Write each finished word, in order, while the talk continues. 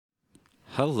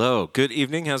Hello, good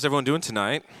evening. How's everyone doing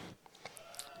tonight?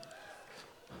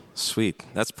 Sweet.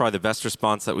 That's probably the best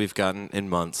response that we've gotten in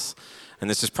months. And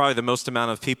this is probably the most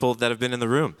amount of people that have been in the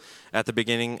room at the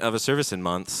beginning of a service in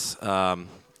months.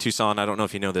 Tucson, I don't know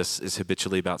if you know this, is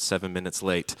habitually about 7 minutes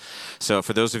late. So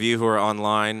for those of you who are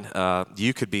online,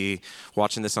 you could be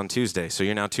watching this on Tuesday. So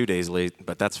you're now 2 days late,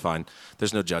 but that's fine.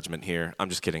 There's no judgment here. I'm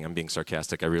just kidding. I'm being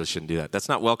sarcastic. I really shouldn't do that. That's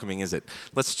not welcoming, is it?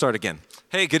 Let's start again.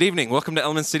 Hey, good evening. Welcome to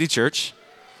Element City Church.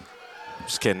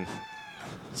 Just kidding.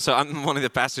 So I'm one of the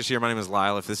pastors here. My name is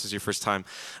Lyle. If this is your first time,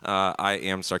 I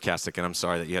am sarcastic, and I'm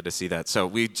sorry that you had to see that. So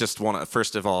we just want to,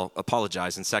 first of all,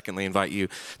 apologize, and secondly, invite you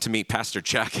to meet Pastor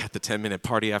Jack at the 10-minute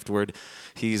party afterward.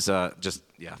 He's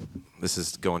this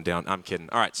is going down. I'm kidding.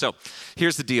 All right, so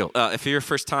here's the deal. If you're your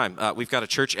first time, we've got a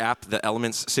church app, the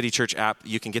Elements City Church app.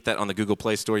 You can get that on the Google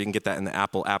Play Store. You can get that in the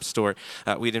Apple App Store.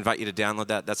 We'd invite you to download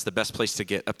that. That's the best place to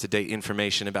get up-to-date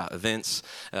information about events,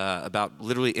 about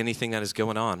literally anything that is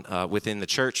going on within the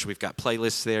church. We've got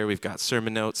playlists there. We've got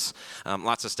sermon notes,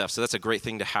 lots of stuff. So that's a great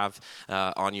thing to have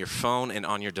on your phone and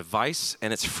on your device,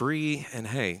 and it's free. And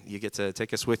hey, you get to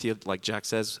take us with you. Like Jack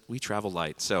says, we travel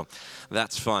light. So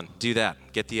that's fun. Do that.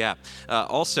 Get the app.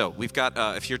 Also, we've got,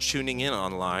 if you're tuning in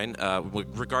online,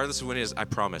 regardless of when it is, I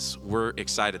promise, we're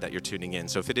excited that you're tuning in.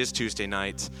 So if it is Tuesday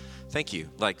night, thank you.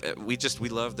 We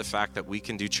love the fact that we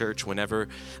can do church whenever,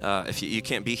 if you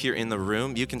can't be here in the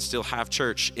room, you can still have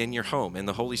church in your home, and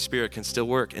the Holy Spirit can still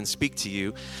work and speak to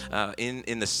you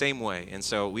in the same way. And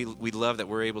so we love that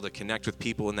we're able to connect with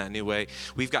people in that new way.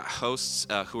 We've got hosts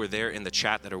who are there in the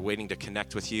chat that are waiting to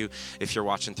connect with you if you're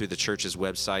watching through the church's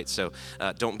website. So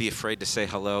don't be afraid to say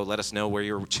hello. Let us know where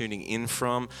you're tuning in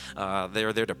from.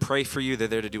 They're there to pray for you. They're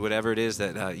there to do whatever it is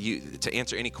that to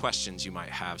answer any questions you might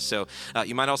have. So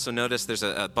you might also notice there's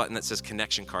a button that says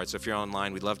connection card. So if you're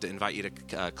online, we'd love to invite you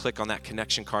to click on that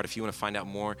connection card if you want to find out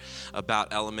more about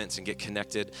Elements and get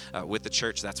connected with the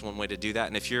church. That's one way to do that.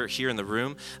 And if you're here in the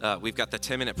room, we've got the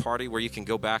 10-minute party where you can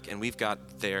go back, and we've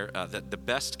got there the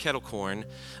best kettle corn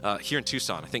here in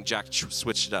Tucson. I think Jack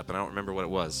switched it up, and I don't remember what it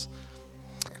was.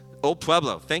 Old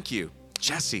Pueblo. Thank you.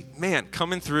 Jesse, man,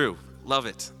 coming through. Love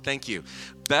it. Thank you.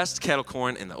 Best kettle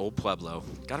corn in the Old Pueblo.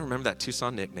 Got to remember that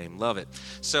Tucson nickname. Love it.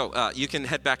 So you can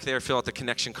head back there, fill out the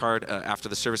connection card after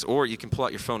the service, or you can pull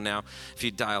out your phone now. If you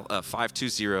dial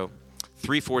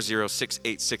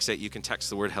 520-340-6868, you can text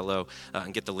the word hello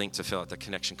and get the link to fill out the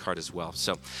connection card as well.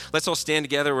 So let's all stand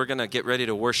together. We're going to get ready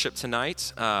to worship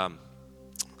tonight.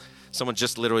 Someone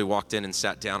just literally walked in and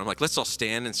sat down. I'm like, let's all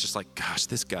stand. And it's just like, gosh,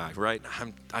 this guy, right?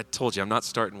 I told you, I'm not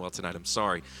starting well tonight. I'm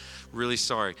sorry. Really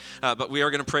sorry. But we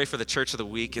are going to pray for the church of the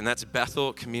week, and that's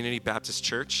Bethel Community Baptist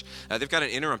Church. They've got an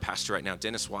interim pastor right now,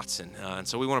 Dennis Watson. And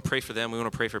so we want to pray for them. We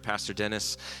want to pray for Pastor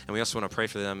Dennis, and we also want to pray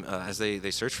for them as they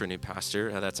search for a new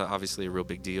pastor. That's obviously a real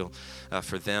big deal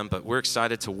for them. But we're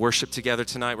excited to worship together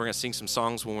tonight. We're going to sing some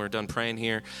songs when we're done praying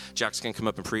here. Jack's going to come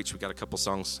up and preach. We've got a couple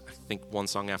songs, I think one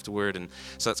song afterward. And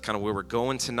so that's kind of where we're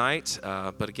going tonight.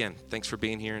 But again, thanks for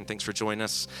being here, and thanks for joining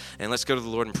us. And let's go to the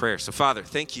Lord in prayer. So Father,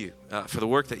 thank you for the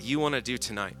work that you want to do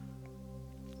tonight.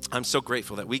 I'm so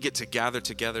grateful that we get to gather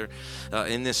together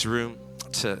in this room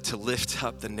to lift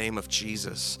up the name of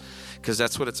Jesus, because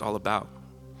that's what it's all about.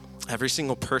 Every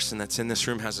single person that's in this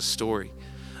room has a story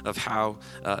of how,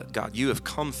 God, you have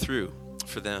come through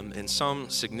for them in some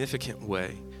significant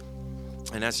way.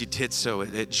 And as you did so,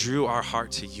 it drew our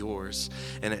heart to yours,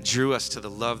 and it drew us to the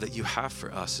love that you have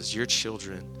for us as your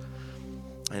children.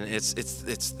 And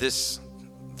it's this,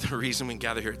 the reason we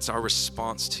gather here. It's our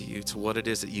response to you, to what it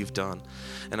is that you've done.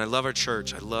 And I love our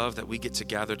church. I love that we get to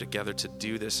gather together to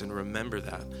do this and remember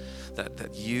that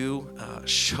you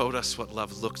showed us what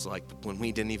love looks like when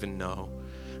we didn't even know.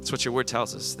 That's what your word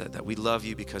tells us, that we love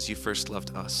you because you first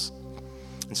loved us.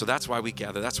 And so that's why we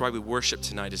gather. That's why we worship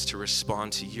tonight, is to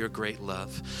respond to your great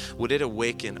love. Would it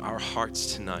awaken our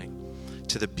hearts tonight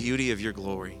to the beauty of your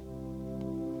glory?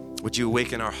 Would you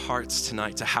awaken our hearts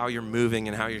tonight to how you're moving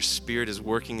and how your Spirit is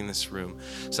working in this room,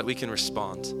 so that we can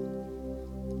respond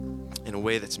in a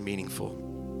way that's meaningful?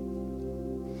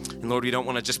 And Lord, we don't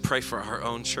want to just pray for our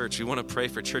own church. We want to pray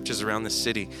for churches around the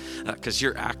city, because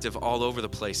you're active all over the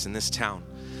place in this town.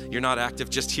 You're not active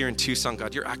just here in Tucson,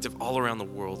 God. You're active all around the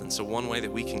world. And so one way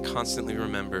that we can constantly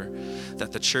remember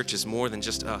that the church is more than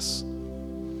just us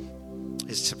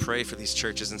is to pray for these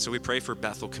churches. And so we pray for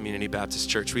Bethel Community Baptist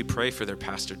Church. We pray for their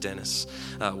pastor, Dennis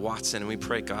Watson. And we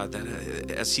pray, God,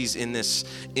 that as he's in this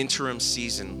interim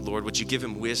season, Lord, would you give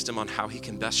him wisdom on how he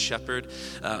can best shepherd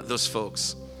those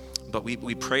folks but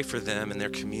we pray for them and their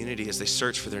community as they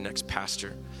search for their next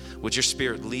pastor. Would your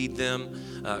Spirit lead them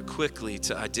quickly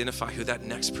to identify who that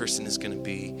next person is going to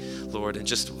be, Lord? And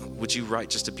just would you write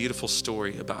just a beautiful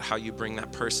story about how you bring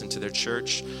that person to their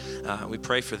church? We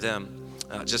pray for them,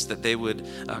 just that they would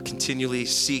continually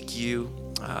seek you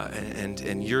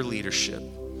and your leadership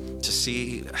to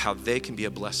see how they can be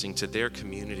a blessing to their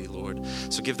community, Lord.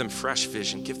 So give them fresh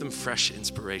vision, give them fresh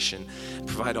inspiration,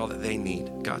 provide all that they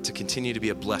need, God, to continue to be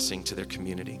a blessing to their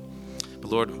community. But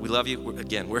Lord, we love you.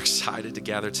 Again, we're excited to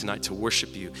gather tonight to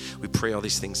worship you. We pray all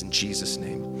these things in Jesus'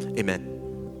 name. Amen.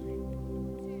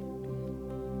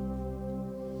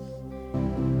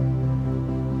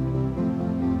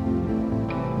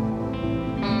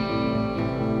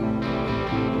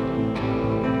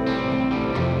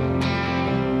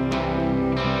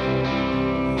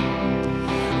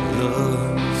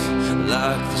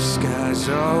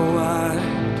 Are wide,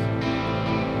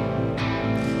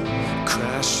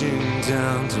 crashing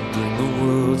down to bring the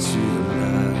world to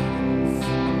life.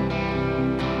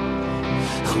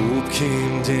 Hope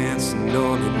came dancing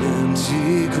on an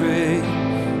empty grave.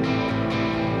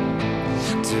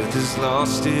 Death has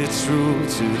lost its rule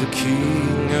to the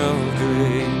King of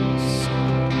Grace.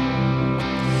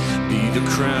 Be the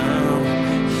crown,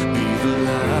 be the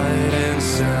light and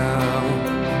sound.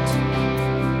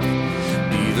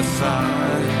 The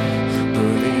fire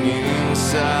burning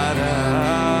inside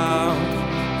out.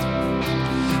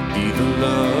 Be the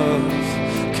love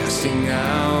casting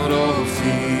out all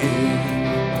fear.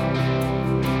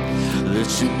 Let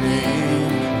your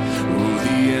name rule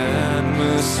the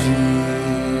atmosphere.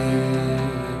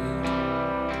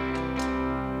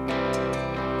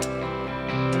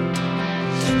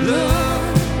 Look,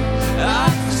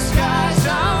 like the skies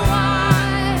are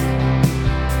wide,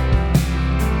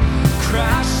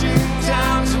 crashing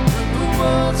down to bring the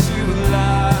world to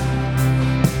life.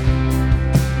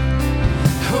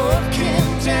 Hope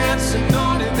came dancing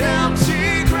on an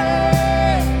empty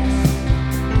grave.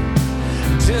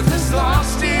 Death has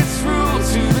lost its rule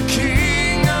to the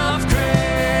King of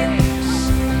Grace.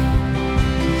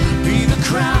 Be the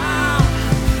crown,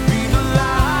 be the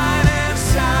light and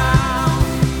sound.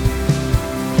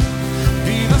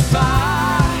 Be the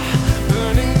fire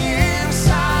burning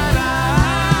inside out.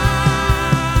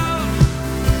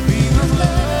 Be the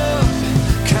love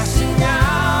casting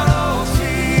out all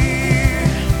fear.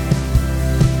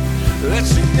 Let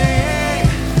your name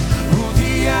rule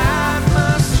the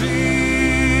atmosphere.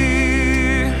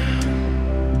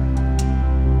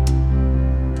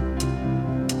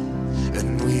 And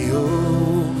we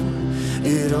owe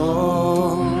it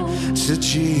all to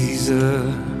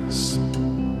Jesus.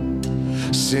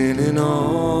 Sin and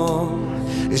all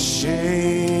is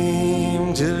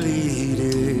shame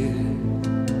deleted.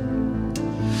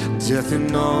 Death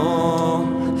and all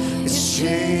its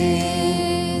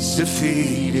chains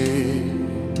defeated.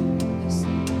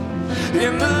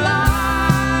 In the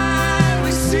light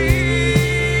we see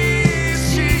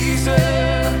is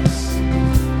Jesus.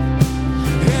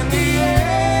 In the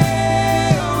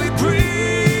air we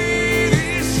breathe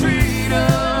is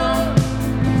freedom.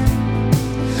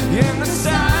 In the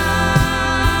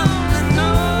sound that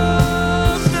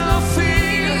knows no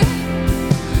fear,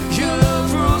 your love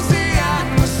rules the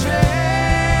atmosphere.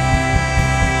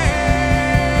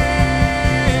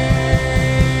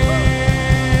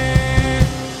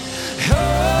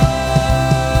 Oh,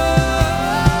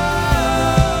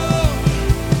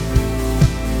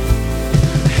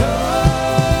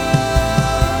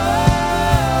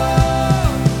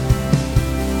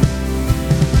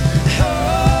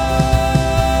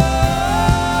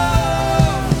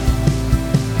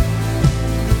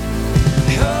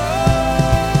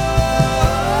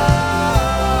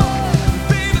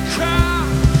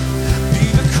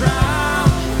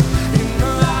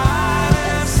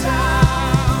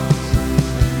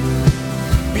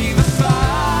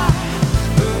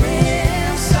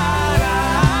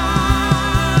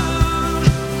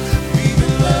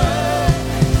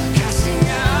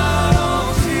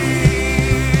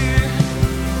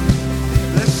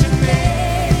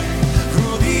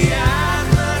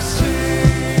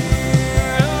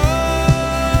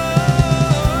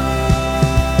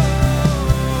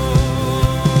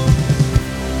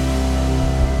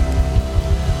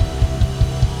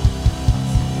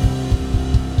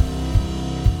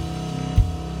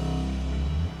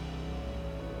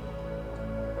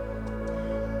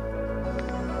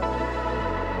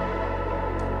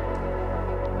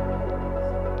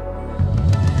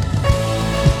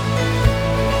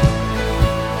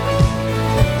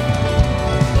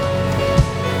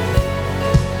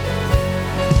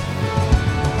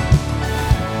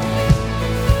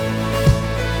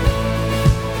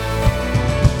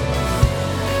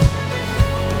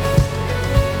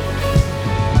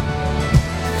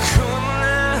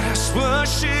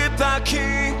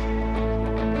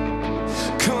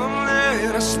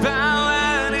 must bow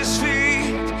at his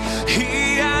feet.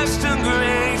 He has done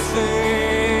great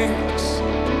things.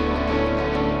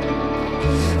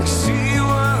 And see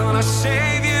what our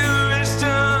Savior has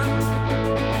done.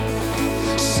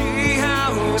 See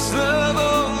how his love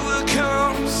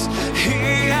overcomes. He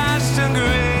has done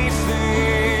great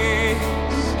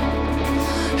things.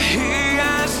 He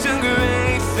has done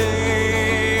great things.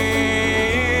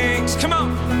 Come on.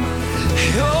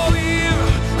 Oh, you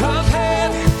of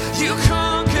heaven, you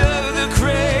conquer the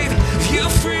grave. You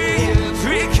free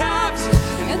every captive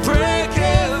and break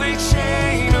every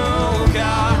chain. Oh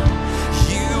God,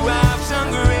 you have done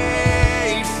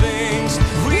great things.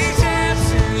 We dance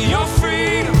in your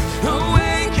freedom,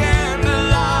 awake and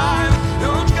alive.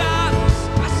 Oh God,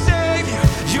 our Savior,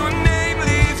 your name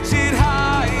lifted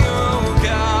high. Oh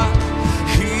God,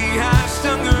 he has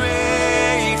done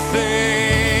great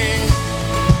things.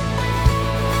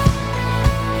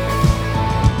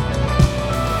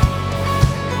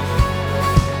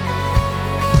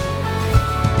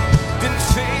 Been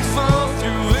faithful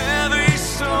through every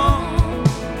storm.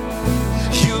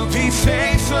 You'll be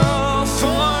faithful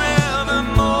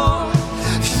forevermore.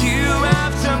 You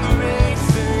have done great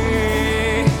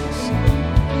things,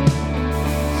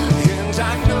 and I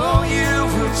know you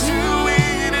will do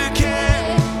it again.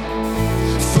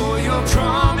 For your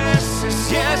promises,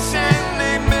 yes and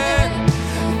amen.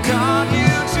 God,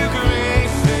 you do great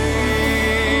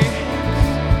things.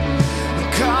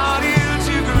 God, you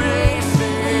do great things.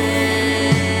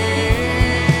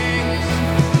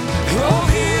 Oh,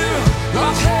 hero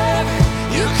of heaven,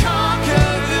 you conquer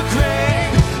the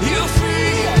grave. You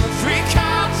free every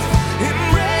captive and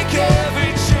break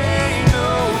every chain.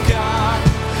 Oh God,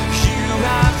 you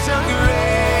have done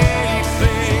great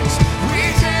things. We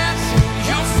dance in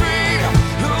your freedom,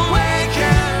 awake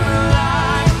and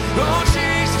alive. Oh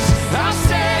Jesus, our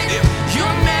Savior,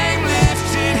 your name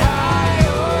lifted high.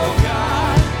 Oh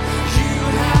God, you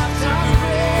have done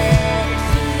great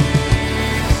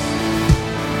things.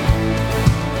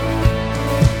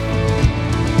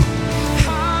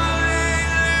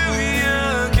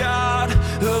 Hallelujah, God,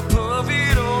 above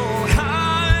it all.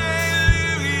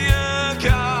 Hallelujah,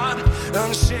 God,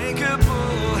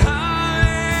 unshakable.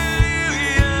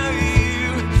 Hallelujah,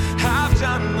 you have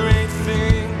done great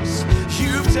things.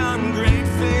 You've done great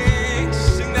things.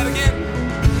 Sing that again.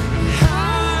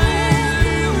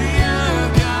 Hallelujah,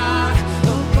 God,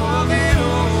 above it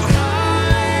all.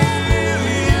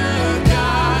 Hallelujah,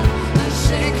 God,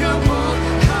 unshakable.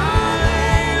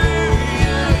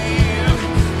 Hallelujah, you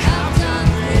have done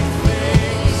great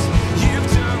things. You've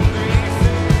done great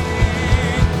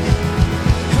things.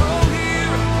 Oh,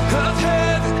 hero of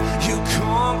heaven, you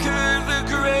conquer the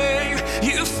grave.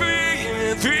 You free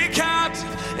every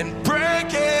captive and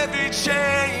break every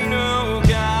chain. Oh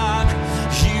God,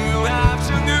 you have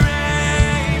done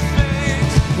great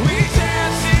things. We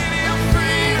dance in your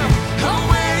freedom,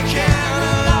 awake and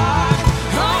alive.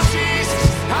 Oh Jesus,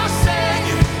 our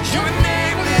Savior, your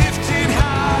name lifted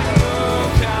high. Oh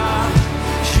God,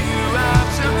 you have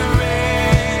done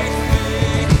great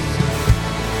things.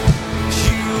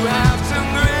 You have done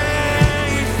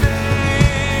great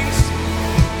things.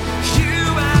 You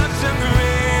have done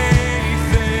great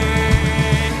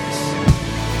things.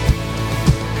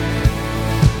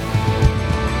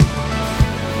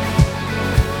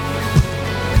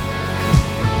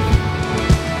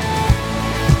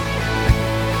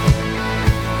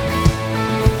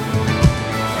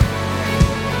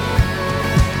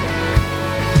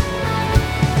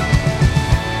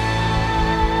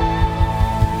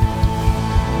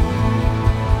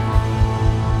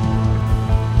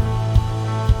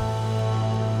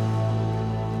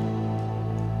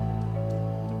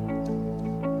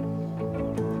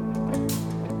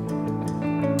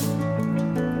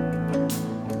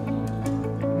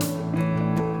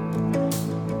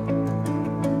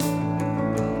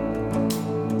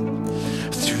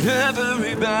 Through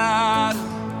every battle,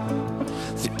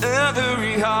 through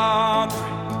every heartbreak,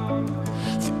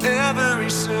 through every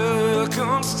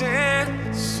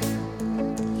circumstance,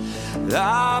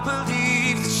 I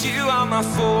believe that you are my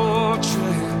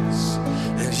fortress,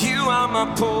 and you are my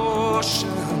portion,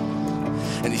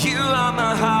 and you are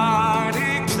my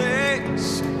hiding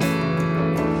place.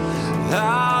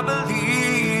 I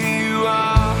believe you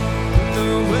are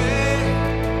the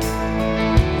way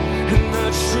and the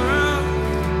truth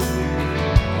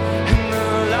and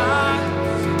the life.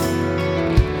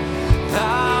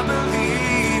 I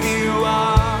believe you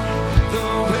are the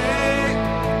way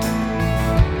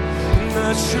and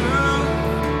the truth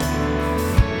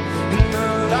and the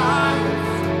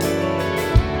life.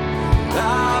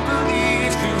 I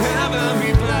believe through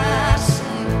every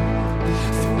blessing,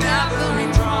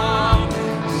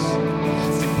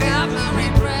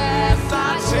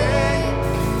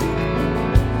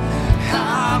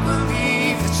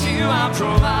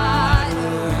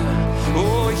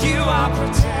 are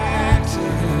protected,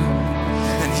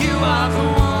 and you are the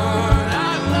one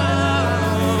I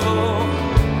love.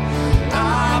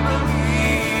 I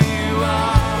believe you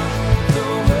are the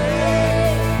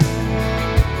way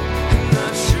and the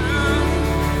truth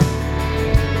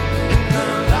and the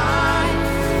life.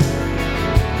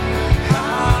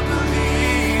 I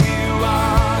believe you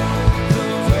are the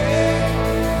way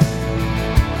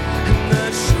and the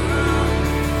truth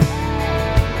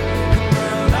and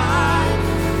the life.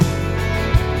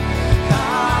 I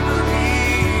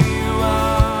believe you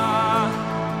are.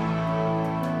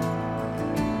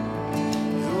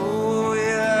 Oh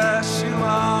yes, you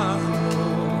are.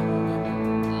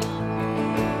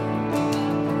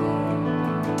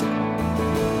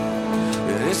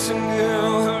 It's a new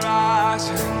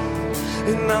horizon,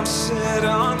 and I'm set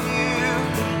on you.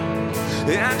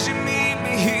 And you meet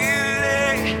me here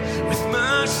today with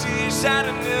mercies that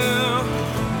are new.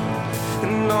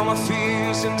 And all my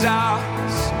fears and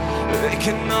doubts, they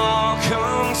can all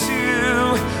come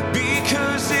true,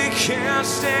 because they can't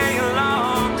stay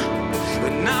long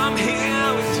when I'm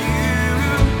here with you.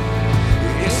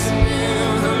 It's a new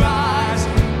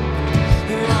horizon,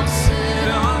 and I'm set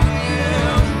on you.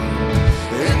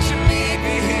 And you meet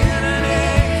me here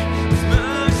today with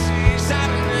mercies that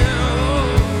are new.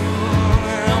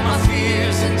 And all my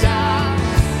fears and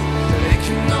doubts, they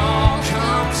can all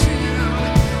come true,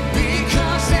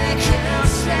 because they can't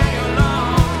stay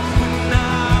alone when I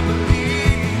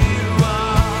believe you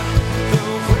are the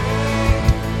way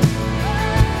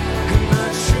and the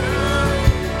truth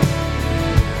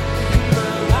and the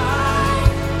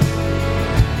life.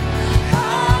 I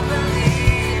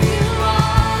believe you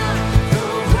are the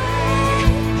way,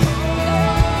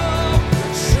 the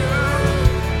truth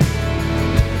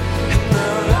and the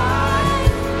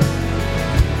life.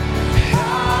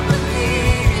 I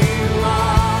believe you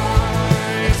are.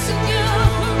 It's a new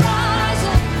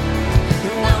horizon,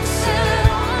 and I'm set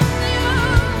on you.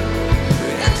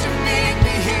 And you meet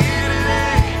me here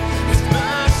today with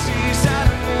mercies that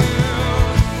are new.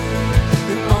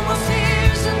 And all my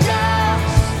fears and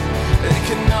doubts, they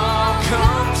can all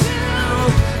come true,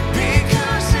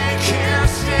 because they can't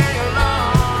stay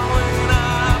alone when I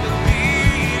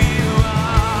believe you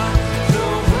are the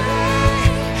way,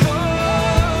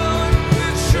 the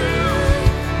truth,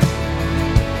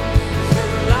 the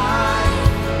life.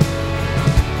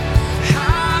 I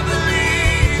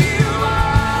believe you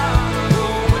are the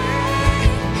way,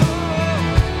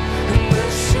 and the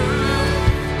truth,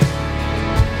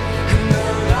 and the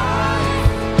life.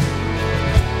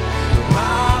 I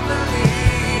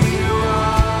believe you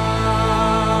are.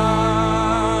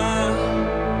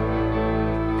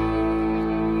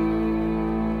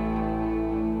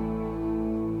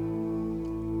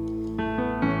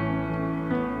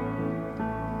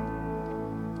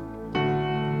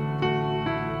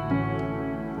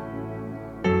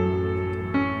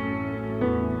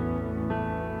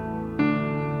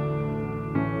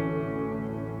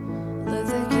 Let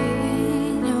the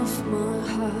king of my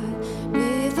heart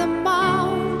be the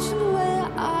mountain where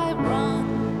I run,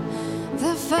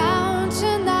 the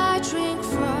fountain I drink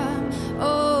from.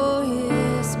 Oh, he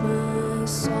is my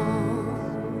song.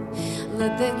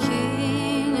 Let the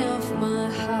king of my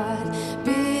heart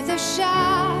be the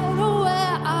shadow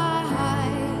where I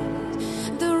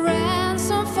hide, the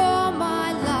ransom for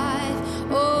my life.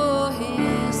 Oh, he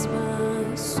is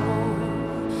my song.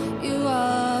 You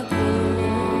are good.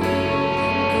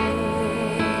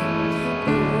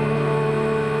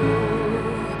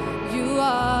 You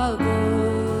are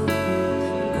good,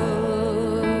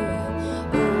 good.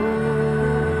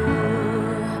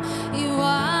 You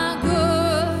are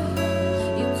good,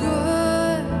 you're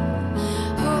good.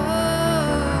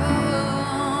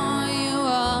 You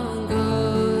are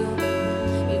good,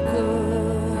 you're good.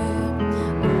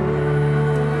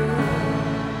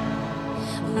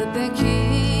 Let the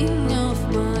king of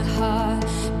my heart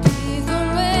be the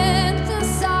wind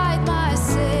inside my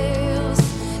sails,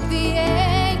 the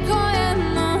echo in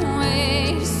the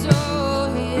waves. So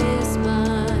here's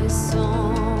my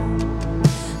song.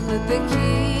 Let the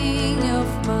king of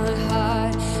my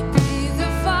heart be the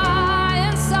fire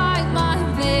inside my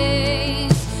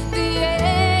veins, the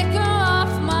echo of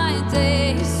my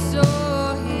days. So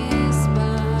here's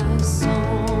my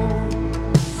song.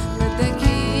 Let the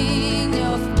king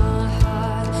of my heart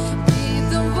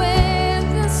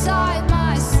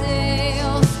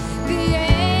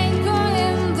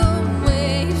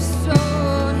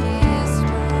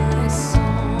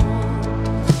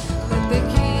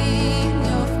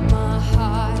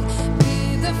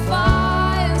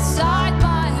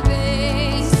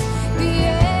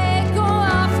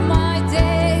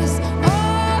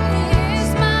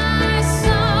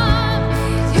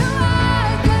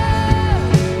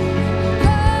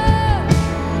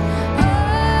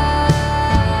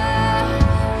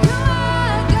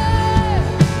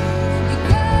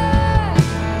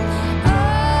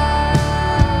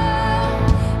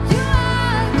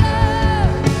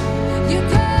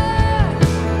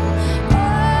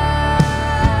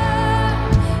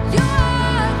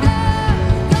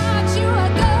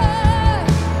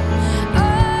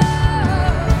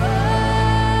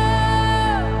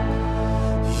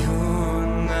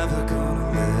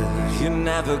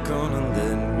never gonna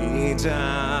let me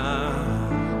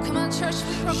down. Come on, church,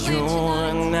 we proclaim You're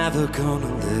tonight.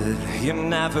 you're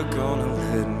never gonna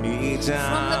let me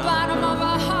down. From the bottom of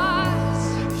our hearts,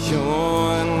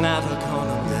 You're never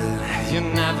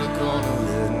gonna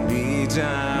let me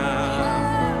down.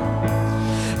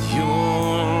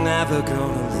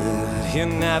 You're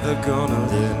never gonna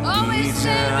let me oh, we down.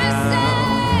 say,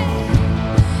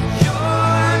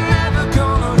 You're never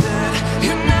gonna let me down.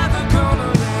 You're never gonna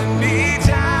let me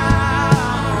down.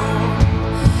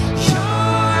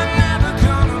 You're never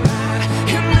gonna let me down.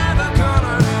 You're never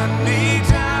gonna let me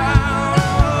down.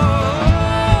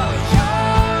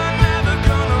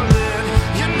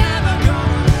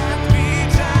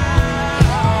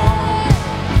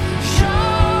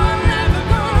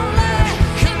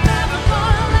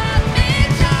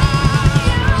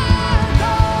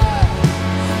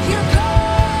 You're good.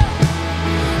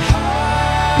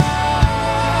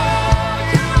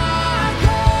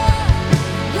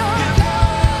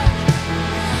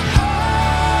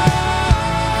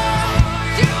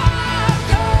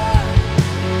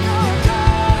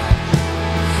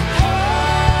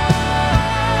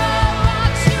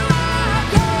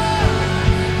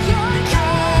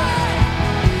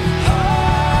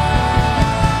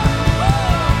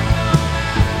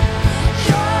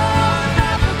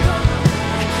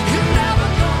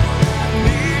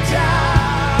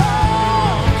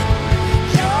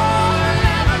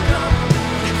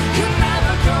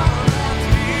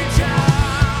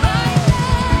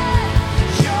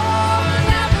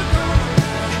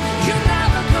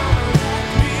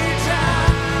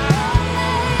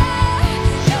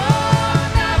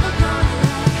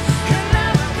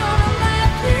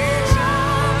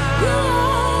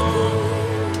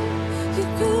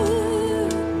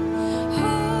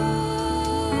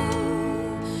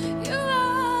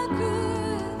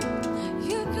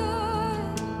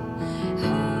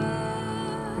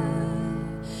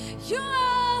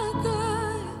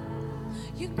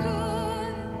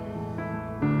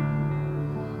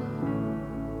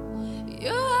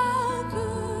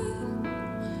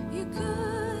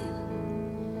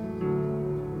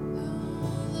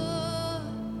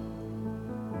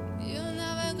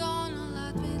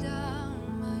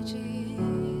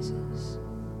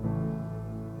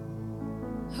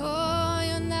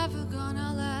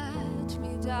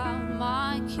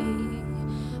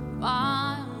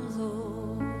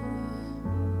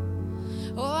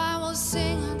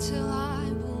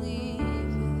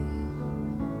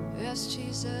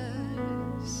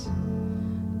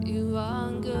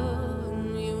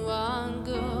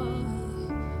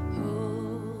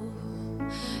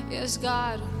 Yes,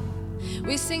 God,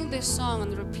 we sing this song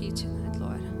on repeat tonight,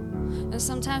 Lord. And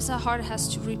sometimes our heart has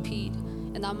to repeat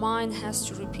and our mind has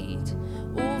to repeat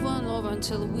over and over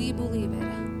until we believe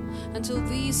it, until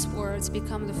these words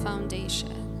become the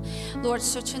foundation. Lord,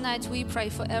 so tonight we pray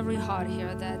for every heart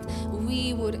here that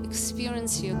we would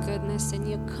experience your goodness and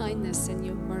your kindness and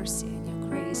your mercy and your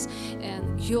grace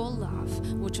and your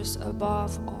love, which is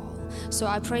above all. So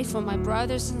I pray for my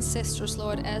brothers and sisters,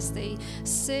 Lord, as they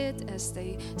sit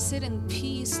in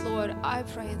peace, Lord, I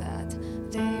pray that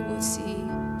they would see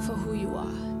for who you are,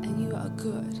 and you are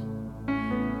good.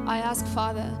 I ask,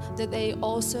 Father, that they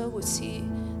also would see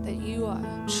that you are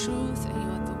truth, and you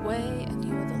are the way, and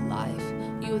you are the life.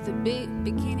 You are the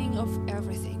beginning of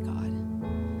everything, God.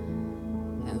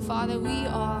 And Father, we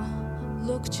are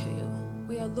look to you.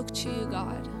 We are look to you,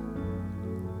 God.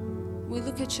 We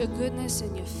look at your goodness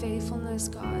and your faithfulness,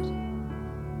 God.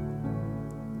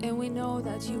 And we know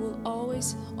that you will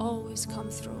always, always come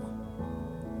through.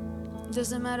 It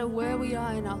doesn't matter where we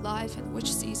are in our life and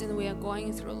which season we are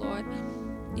going through, Lord,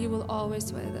 you will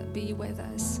always be with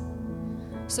us.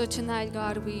 So tonight,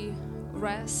 God, we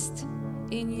rest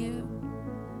in you.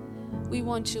 We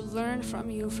want to learn from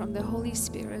you, from the Holy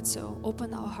Spirit. So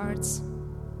open our hearts,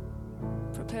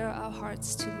 prepare our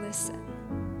hearts to listen.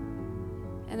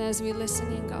 And as we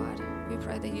listen in, God, we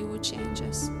pray that you would change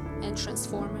us and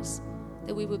transform us,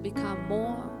 that we would become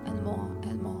more and more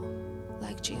and more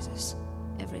like Jesus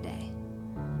every day.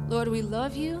 Lord, we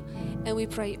love you, and we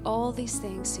pray all these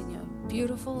things in your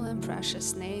beautiful and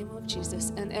precious name of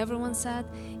Jesus. And everyone said,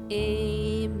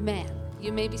 amen.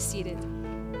 You may be seated.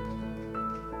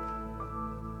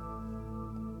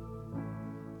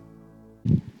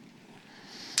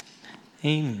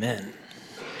 Amen.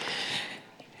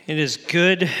 It is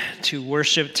good to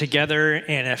worship together,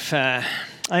 and if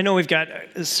I know we've got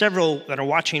several that are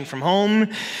watching from home,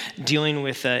 dealing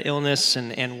with illness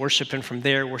and worshiping from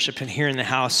there, worshiping here in the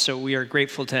house. So we are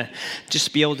grateful to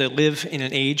just be able to live in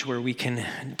an age where we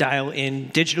can dial in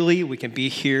digitally, we can be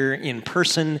here in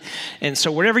person. And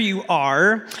so wherever you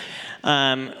are,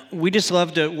 We just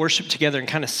love to worship together and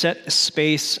kind of set a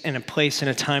space and a place and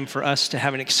a time for us to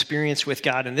have an experience with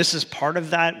God. And this is part of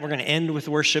that. We're going to end with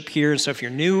worship here. So if you're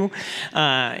new,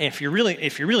 if you're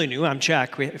really new, I'm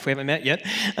Jack. If we haven't met yet,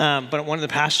 but one of the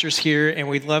pastors here, and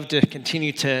we'd love to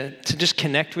continue to just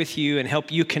connect with you and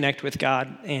help you connect with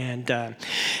God. And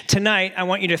tonight, I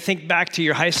want you to think back to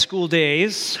your high school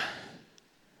days.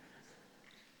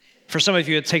 For some of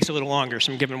you, it takes a little longer,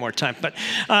 so I'm giving more time. But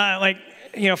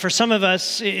for some of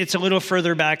us, it's a little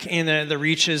further back in the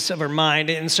reaches of our mind.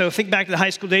 And so think back to the high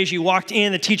school days. You walked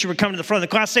in, the teacher would come to the front of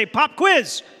the class, say, "Pop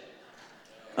quiz."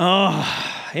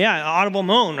 Oh, yeah, audible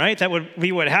moan, right? That would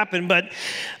be what happened. But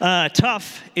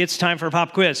tough, it's time for a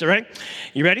pop quiz, all right?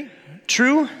 You ready?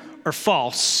 True or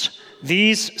false?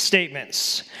 These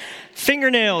statements.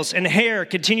 Fingernails and hair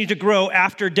continue to grow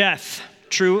after death.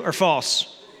 True or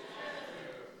false?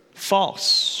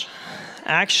 False.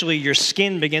 Actually, your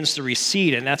skin begins to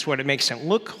recede, and that's what it makes it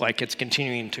look like it's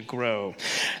continuing to grow.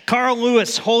 Carl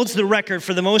Lewis holds the record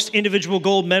for the most individual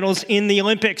gold medals in the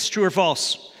Olympics. True or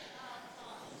false?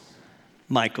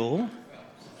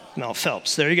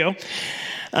 Phelps. There you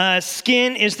go.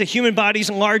 Skin is the human body's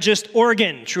largest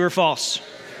organ. True or false?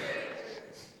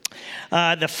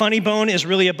 The funny bone is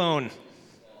really a bone.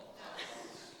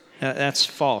 That's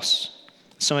false.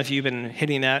 Some of you have been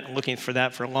hitting that and looking for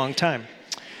that for a long time.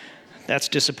 That's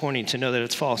disappointing to know that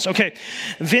it's false. Okay,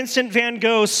 Vincent van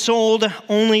Gogh sold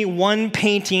only one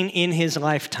painting in his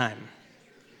lifetime.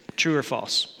 True or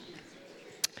false?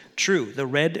 True. The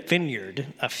Red Vineyard,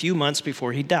 a few months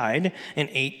before he died in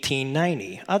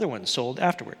 1890. Other ones sold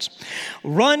afterwards.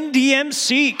 Run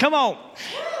DMC, come on,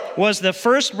 was the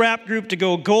first rap group to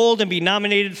go gold and be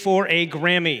nominated for a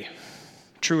Grammy.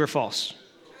 True or false?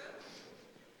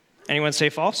 Anyone say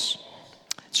false?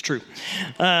 It's true.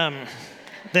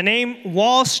 The name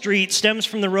Wall Street stems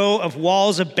from the row of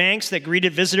walls of banks that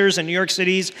greeted visitors in New York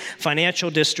City's financial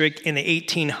district in the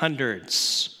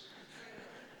 1800s.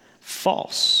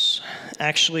 False.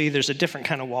 Actually, there's a different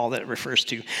kind of wall that it refers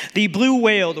to. The blue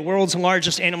whale, the world's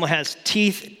largest animal, has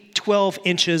teeth 12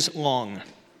 inches long.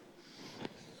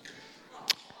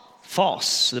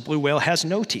 False. The blue whale has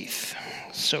no teeth.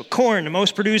 So corn, the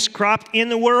most produced crop in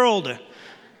the world.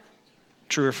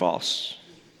 True or false?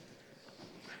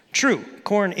 True.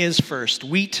 Corn is first.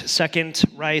 Wheat second.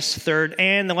 Rice third.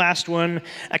 And the last one,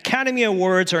 Academy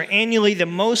Awards are annually the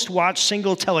most watched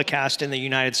single telecast in the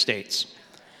United States.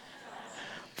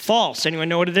 False. Anyone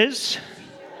know what it is?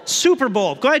 Super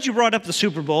Bowl. Glad you brought up the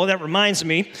Super Bowl. That reminds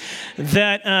me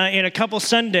that in a couple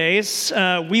Sundays,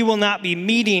 we will not be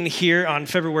meeting here on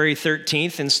February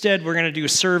 13th. Instead, we're going to do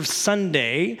Serve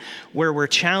Sunday, where we're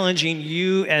challenging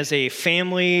you as a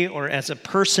family or as a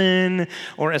person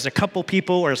or as a couple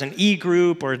people or as an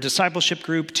e-group or a discipleship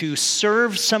group to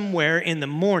serve somewhere in the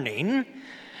morning.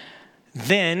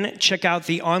 Then check out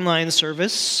the online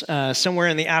service somewhere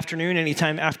in the afternoon,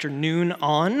 anytime afternoon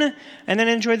on, and then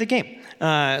enjoy the game.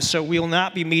 So we will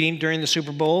not be meeting during the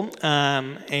Super Bowl,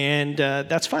 and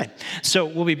that's fine. So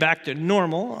we'll be back to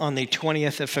normal on the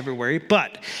 20th of February.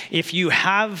 But if you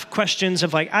have questions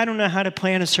of I don't know how to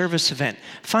plan a service event,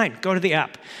 fine, go to the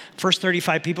app. First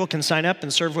 35 people can sign up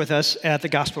and serve with us at the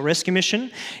Gospel Rescue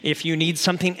Mission. If you need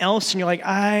something else and you're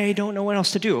I don't know what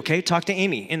else to do, okay, talk to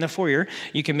Amy in the foyer.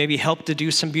 You can maybe help to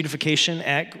do some beautification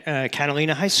at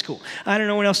Catalina High School. I don't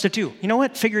know what else to do. You know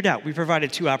what? Figure it out. We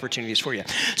provided 2 opportunities for you.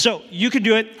 So you can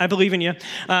do it. I believe in you.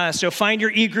 So find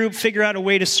your e-group, figure out a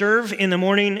way to serve in the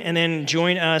morning, and then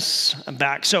join us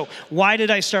back. So why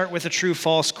did I start with a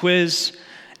true-false quiz?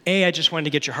 I just wanted to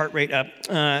get your heart rate up.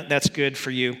 That's good for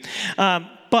you.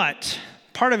 But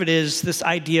part of it is this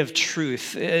idea of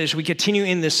truth. As we continue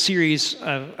in this series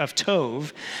of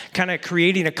Tov, kind of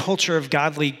creating a culture of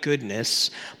godly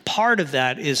goodness, part of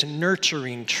that is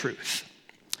nurturing truth.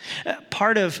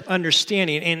 Part of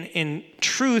understanding, and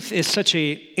truth is such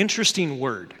an interesting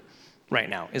word right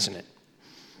now, isn't it?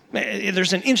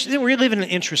 We live in an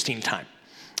interesting time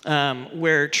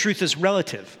where truth is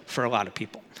relative for a lot of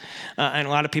people. And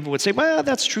a lot of people would say, well,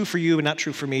 that's true for you and not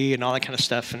true for me and all that kind of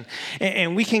stuff.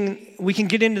 And we can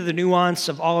get into the nuance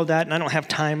of all of that, and I don't have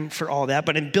time for all that.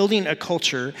 But in building a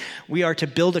culture, we are to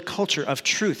build a culture of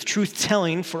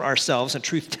truth-telling for ourselves and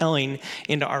truth-telling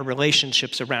into our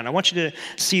relationships around. I want you to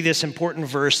see this important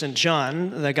verse in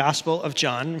John, the Gospel of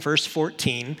John, verse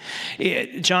 14.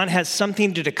 John has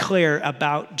something to declare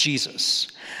about Jesus.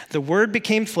 The Word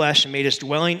became flesh and made his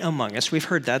dwelling among us. We've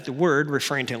heard that, the Word,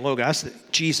 referring to Logos,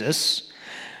 Jesus.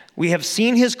 We have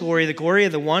seen his glory, the glory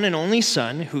of the one and only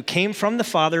Son, who came from the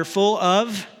Father, full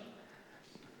of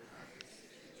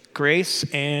grace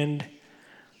and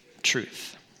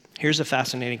truth. Here's a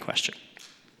fascinating question.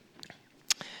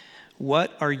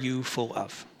 What are you full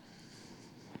of?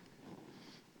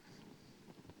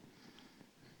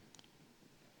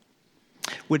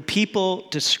 Would people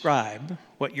describe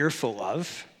what you're full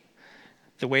of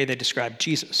the way they describe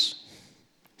Jesus?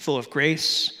 Full of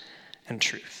grace and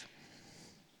truth.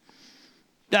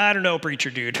 I don't know,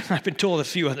 preacher dude. I've been told a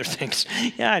few other things.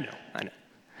 Yeah, I know.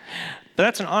 But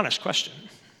that's an honest question.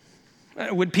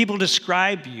 Would people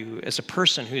describe you as a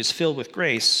person who is filled with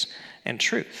grace and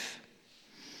truth?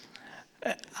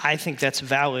 I think that's a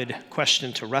valid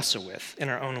question to wrestle with in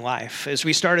our own life. As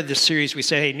we started this series, we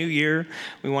said, hey, new year,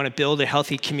 we want to build a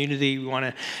healthy community. We want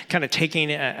to kind of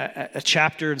taking a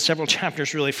chapter and several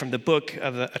chapters really from the book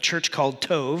of a church called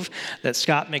Tove that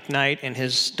Scott McKnight and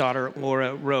his daughter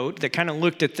Laura wrote that kind of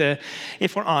looked at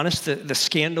if we're honest, the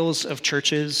scandals of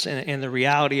churches and the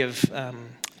reality of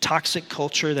toxic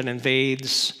culture that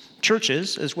invades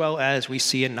churches, as well as we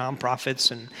see in nonprofits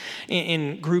and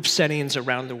in group settings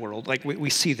around the world. Like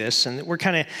we see this, and we're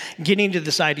kind of getting to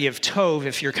this idea of Tov.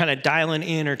 If you're kind of dialing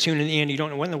in or tuning in, you don't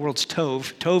know what in the world's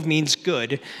Tov. Tov means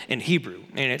good in Hebrew,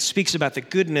 and it speaks about the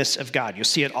goodness of God. You'll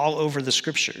see it all over the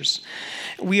scriptures.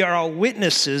 We are all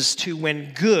witnesses to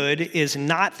when good is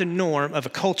not the norm of a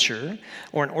culture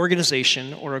or an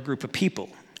organization or a group of people,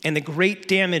 and the great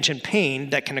damage and pain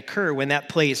that can occur when that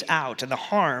plays out, and the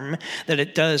harm that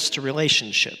it does to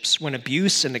relationships, when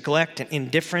abuse and neglect and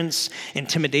indifference,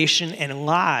 intimidation, and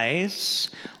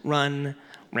lies run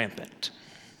rampant.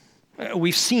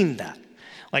 We've seen that.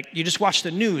 Like, you just watch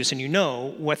the news and you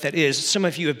know what that is. Some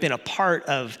of you have been a part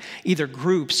of either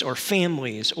groups or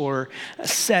families or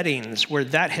settings where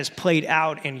that has played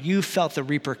out and you felt the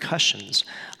repercussions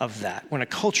of that when a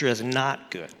culture is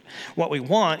not good. What we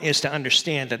want is to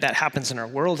understand that happens in our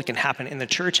world. It can happen in the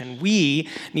church, and we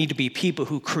need to be people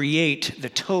who create the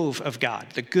Tov of God,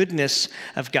 the goodness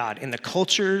of God in the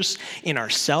cultures, in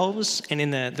ourselves, and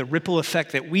in the ripple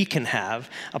effect that we can have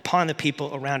upon the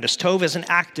people around us. Tov is an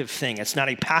active thing. It's not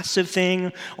a passive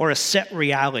thing or a set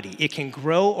reality. It can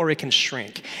grow or it can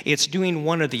shrink. It's doing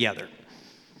one or the other.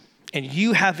 And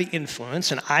you have the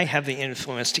influence, and I have the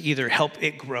influence to either help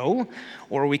it grow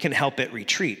or we can help it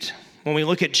retreat. When we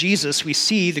look at Jesus, we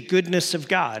see the goodness of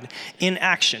God in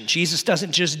action. Jesus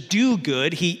doesn't just do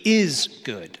good, he is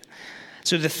good.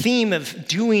 So the theme of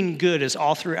doing good is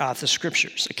all throughout the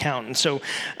scriptures account. And so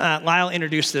Lyle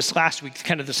introduced this last week,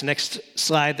 kind of this next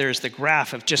slide. There's the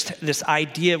graph of just this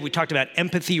idea. We talked about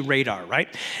empathy radar, right?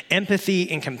 Empathy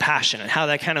and compassion, and how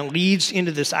that kind of leads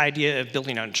into this idea of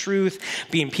building on truth,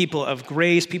 being people of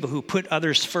grace, people who put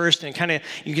others first. And kind of,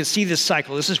 you can see this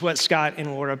cycle. This is what Scott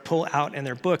and Laura pull out in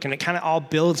their book. And it kind of all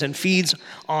builds and feeds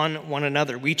on one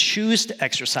another. We choose to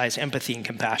exercise empathy and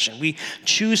compassion. We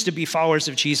choose to be followers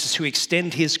of Jesus who extend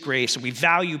his grace, and we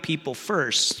value people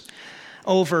first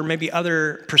over maybe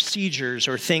other procedures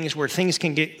or things where things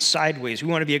can get sideways.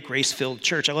 We want to be a grace-filled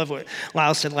church. I love what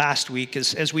Lyle said last week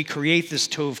is as we create this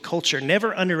Tov culture,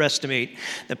 never underestimate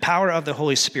the power of the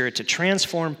Holy Spirit to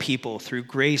transform people through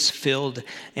grace-filled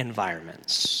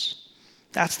environments.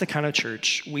 That's the kind of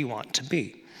church we want to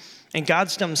be. And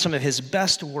God's done some of his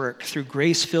best work through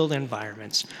grace-filled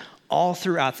environments all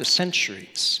throughout the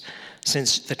centuries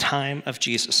since the time of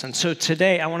Jesus. And so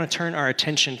today I want to turn our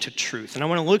attention to truth. And I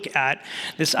want to look at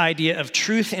this idea of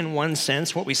truth in one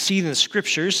sense, what we see in the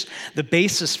scriptures, the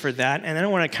basis for that. And then I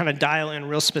want to kind of dial in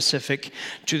real specific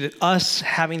to us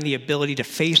having the ability to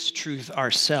face truth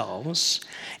ourselves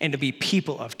and to be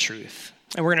people of truth.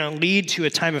 And we're going to lead to a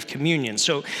time of communion.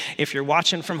 So if you're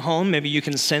watching from home, maybe you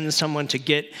can send someone to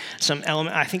get some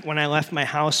element. I think when I left my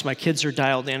house, my kids are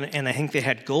dialed in, and I think they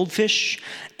had goldfish,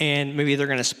 and maybe they're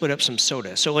going to split up some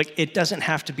soda. So like, it doesn't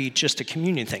have to be just a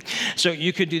communion thing. So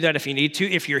you could do that if you need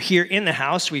to. If you're here in the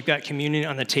house, we've got communion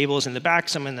on the tables in the back,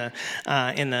 some in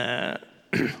the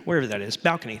wherever that is,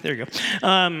 balcony, there you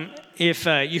go. If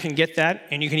you can get that,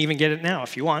 and you can even get it now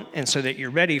if you want, and so that you're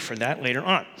ready for that later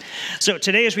on. So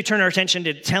today, as we turn our attention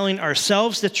to telling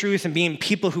ourselves the truth and being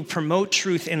people who promote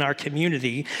truth in our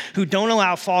community, who don't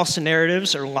allow false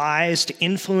narratives or lies to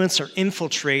influence or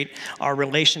infiltrate our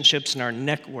relationships and our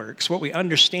networks, what we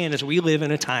understand is we live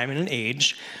in a time and an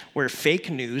age where fake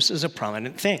news is a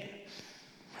prominent thing.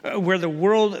 Where the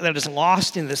world that is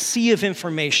lost in the sea of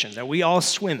information that we all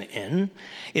swim in,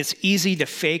 it's easy to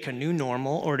fake a new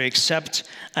normal or to accept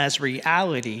as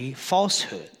reality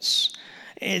falsehoods.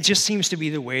 It just seems to be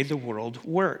the way the world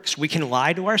works. We can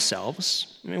lie to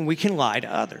ourselves, and we can lie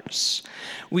to others.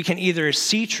 We can either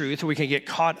see truth, or we can get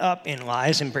caught up in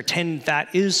lies and pretend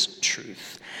that is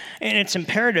truth. And it's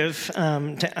imperative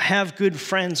to have good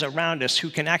friends around us who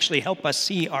can actually help us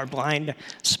see our blind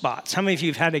spots. How many of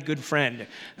you have had a good friend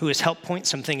who has helped point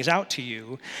some things out to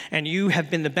you, and you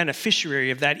have been the beneficiary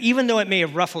of that, even though it may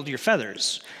have ruffled your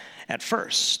feathers at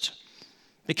first?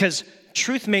 Because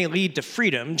truth may lead to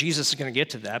freedom. Jesus is going to get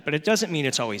to that, but it doesn't mean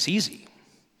it's always easy.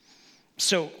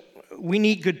 So we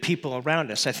need good people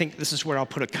around us. I think this is where I'll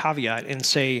put a caveat and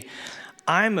say,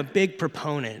 I'm a big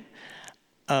proponent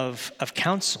of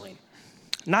counseling,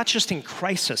 not just in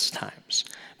crisis times,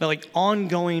 but like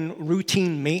ongoing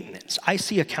routine maintenance. I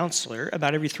see a counselor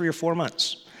about every 3 or 4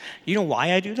 months. You know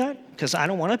why I do that? Because I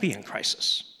don't want to be in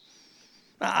crisis.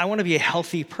 I want to be a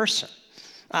healthy person.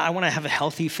 I want to have a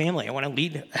healthy family. I want to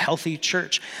lead a healthy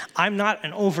church. I'm not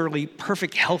an overly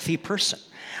perfect, healthy person,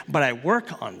 but I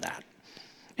work on that.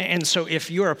 And so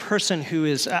if you're a person who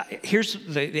is, here's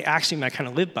the axiom I kind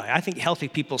of live by. I think healthy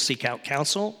people seek out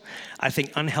counsel. I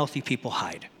think unhealthy people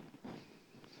hide.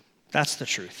 That's the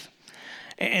truth.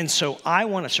 And so I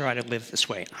want to try to live this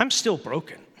way. I'm still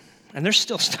broken, and there's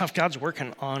still stuff God's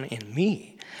working on in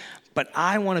me, but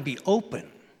I want to be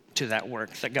open to that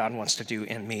work that God wants to do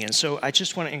in me. And so I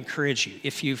just want to encourage you,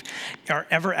 if you are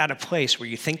ever at a place where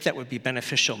you think that would be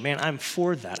beneficial, man, I'm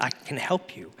for that. I can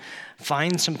help you.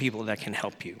 Find some people that can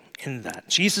help you in that.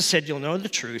 Jesus said, you'll know the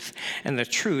truth, and the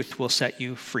truth will set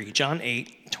you free. John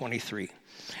 8:23.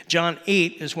 John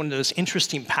 8 is one of those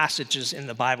interesting passages in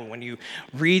the Bible. When you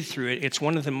read through it, it's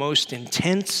one of the most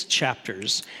intense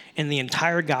chapters in the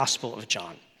entire Gospel of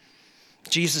John.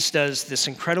 Jesus does this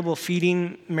incredible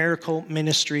feeding miracle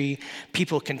ministry.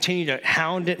 People continue to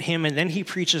hound at him, and then he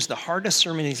preaches the hardest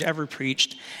sermon he's ever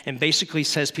preached and basically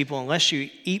says, people, unless you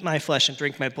eat my flesh and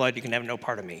drink my blood, you can have no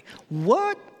part of me.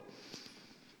 What?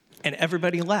 And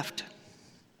everybody left.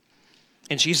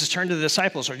 And Jesus turned to the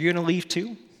disciples, are you going to leave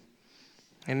too?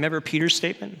 And remember Peter's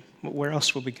statement? Where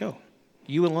else will we go?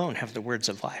 You alone have the words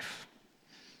of life.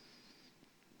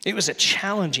 It was a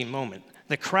challenging moment.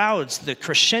 The crowds, the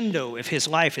crescendo of his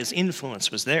life, his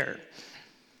influence was there.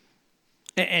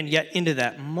 And yet into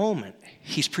that moment,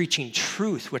 he's preaching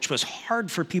truth, which was hard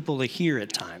for people to hear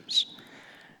at times.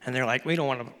 And they're like, we don't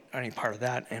want any part of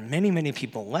that. And many, many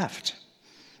people left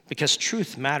because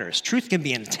truth matters. Truth can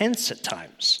be intense at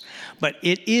times, but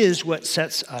it is what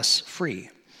sets us free.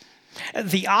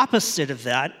 The opposite of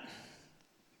that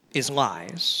is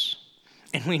lies.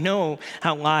 And we know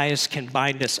how lies can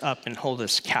bind us up and hold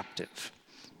us captive.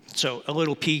 So a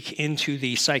little peek into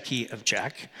the psyche of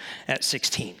Jack at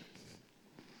 16.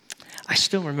 I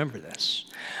still remember this.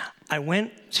 I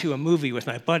went to a movie with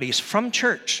my buddies from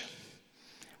church.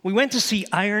 We went to see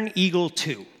Iron Eagle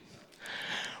 2,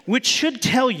 which should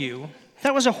tell you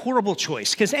that was a horrible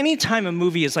choice, because anytime a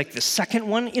movie is like the second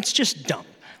one, it's just dumb.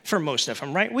 For most of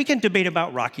them, right? We can debate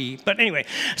about Rocky, but anyway,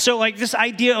 so like this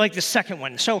idea, like the second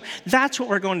one. So that's what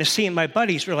we're going to see, and my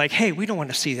buddies were like, hey, we don't want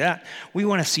to see that. We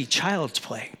want to see Child's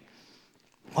Play.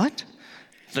 What?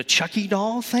 The Chucky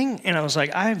doll thing? And I was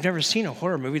like, I've never seen a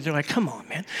horror movie. They're like, come on,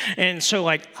 man. And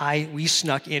so we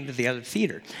snuck into the other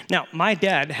theater. Now, my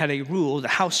dad had a rule, the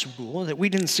house rule, that we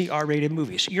didn't see R-rated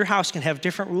movies. Your house can have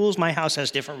different rules. My house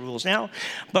has different rules now,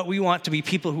 but we want to be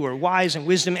people who are wise and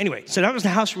wisdom. Anyway, so that was the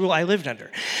house rule I lived under.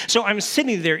 So I'm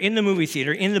sitting there in the movie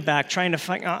theater, in the back, trying to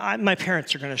find, my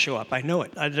parents are going to show up. I know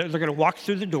it. They're going to walk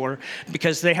through the door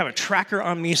because they have a tracker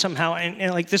on me somehow,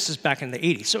 and like this is back in the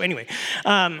 80s. So anyway,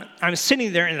 I'm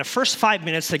sitting there. In the first 5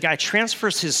 minutes, the guy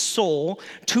transfers his soul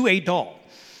to a doll.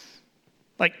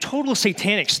 Like total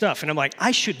satanic stuff. And I'm like, I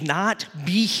should not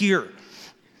be here.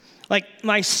 Like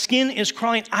my skin is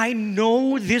crawling. I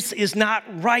know this is not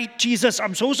right, Jesus.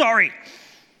 I'm so sorry.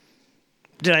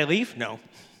 Did I leave? No.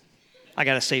 I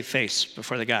got to save face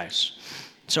before the guys.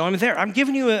 So I'm there. I'm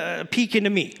giving you a peek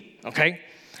into me, okay?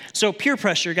 So peer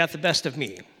pressure got the best of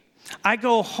me. I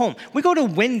go home. We go to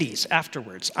Wendy's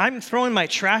afterwards. I'm throwing my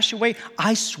trash away.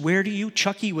 I swear to you,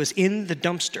 Chucky was in the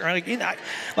dumpster.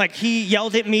 Like he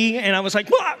yelled at me, and I was like,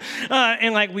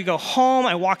 and like we go home.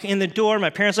 I walk in the door. My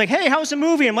parents are like, hey, how's the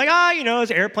movie? I'm like,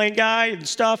 it's an airplane guy and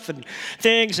stuff and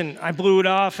things. And I blew it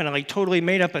off, and I like totally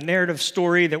made up a narrative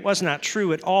story that was not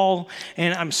true at all.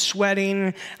 And I'm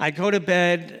sweating. I go to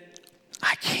bed.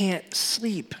 I can't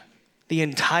sleep the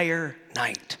entire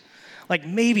night, like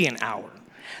maybe an hour.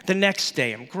 The next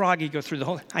day, I'm groggy, go through the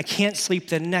whole, I can't sleep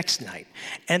the next night.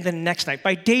 And the next night,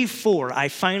 by day 4, I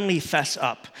finally fess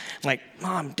up. Like,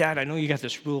 Mom, Dad, I know you got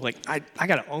this rule. Like, I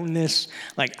got to own this.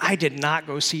 Like, I did not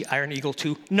go see Iron Eagle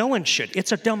 2. No one should.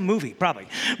 It's a dumb movie, probably.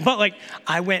 But like,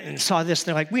 I went and saw this, and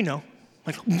they're like, we know.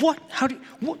 Like, what?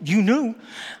 What? You knew?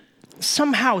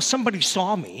 Somehow somebody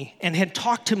saw me and had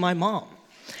talked to my mom.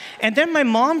 And then my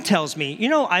mom tells me, you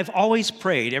know, I've always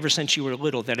prayed ever since you were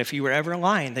little that if you were ever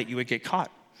lying, that you would get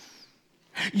caught.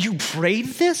 You prayed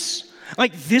this?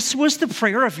 Like this was the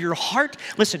prayer of your heart?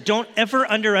 Listen, don't ever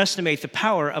underestimate the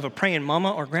power of a praying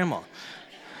mama or grandma.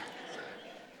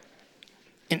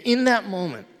 And in that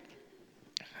moment,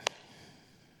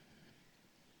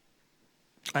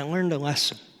 I learned a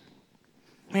lesson.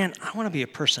 Man, I want to be a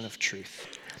person of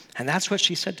truth. And that's what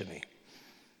she said to me.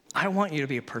 I want you to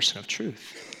be a person of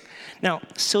truth. Now,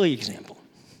 silly example.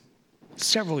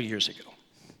 Several years ago,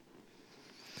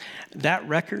 that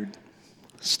record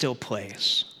still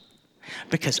plays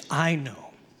because I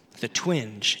know the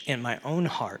twinge in my own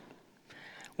heart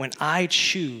when I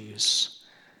choose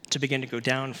to begin to go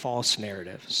down false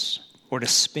narratives or to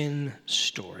spin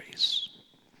stories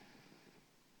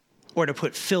or to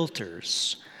put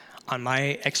filters on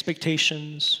my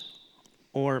expectations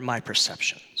or my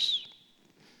perceptions.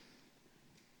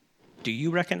 Do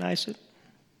you recognize it?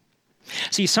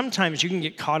 See, sometimes you can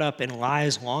get caught up in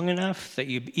lies long enough that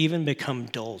you even become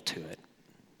dull to it.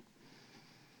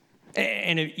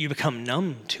 And you become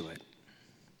numb to it.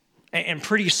 And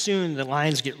pretty soon the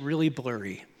lines get really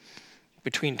blurry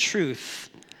between truth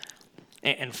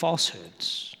and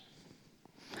falsehoods.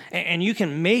 And you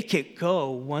can make it go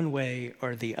one way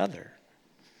or the other.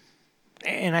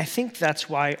 And I think that's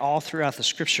why all throughout the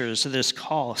scriptures, this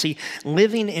call, see,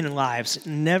 living in lives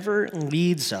never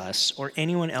leads us or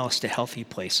anyone else to healthy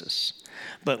places,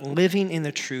 but living in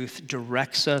the truth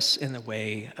directs us in the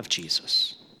way of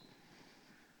Jesus.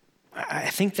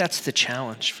 I think that's the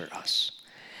challenge for us,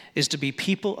 is to be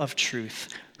people of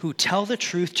truth who tell the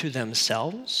truth to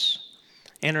themselves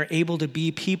and are able to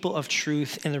be people of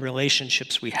truth in the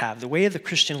relationships we have. The way of the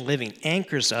Christian living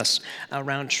anchors us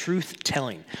around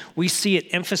truth-telling. We see it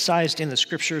emphasized in the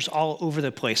scriptures all over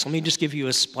the place. Let me just give you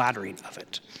a splattering of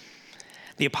it.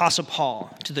 The Apostle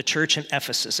Paul to the church in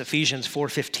Ephesus, Ephesians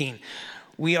 4:15,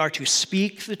 we are to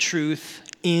speak the truth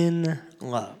in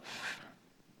love.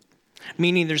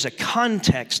 Meaning there's a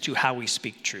context to how we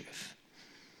speak truth.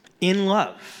 In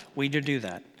love, we do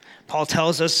that. Paul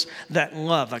tells us that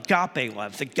love, agape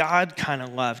love, the God kind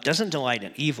of love, doesn't delight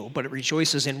in evil, but it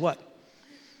rejoices in what?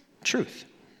 Truth.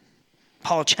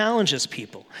 Paul challenges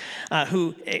people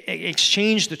who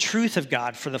exchange the truth of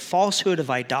God for the falsehood of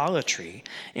idolatry.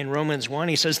 In Romans 1,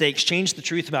 he says they exchanged the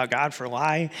truth about God for a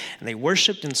lie, and they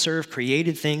worshiped and served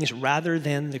created things rather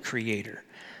than the Creator,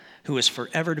 who is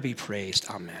forever to be praised.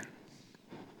 Amen.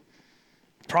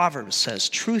 Proverbs says,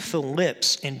 truthful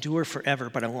lips endure forever,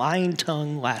 but a lying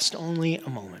tongue lasts only a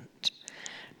moment.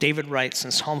 David writes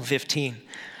in Psalm 15,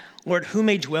 Lord, who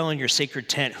may dwell in your sacred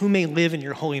tent? Who may live in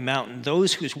your holy mountain?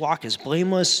 Those whose walk is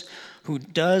blameless, who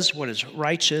does what is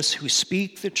righteous, who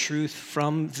speak the truth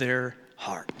from their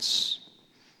hearts.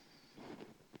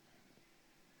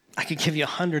 I could give you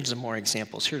hundreds of more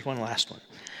examples. Here's one last one.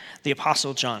 The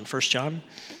Apostle John, 1 John,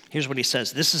 here's what he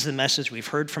says. This is the message we've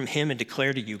heard from him and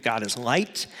declare to you. God is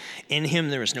light. In him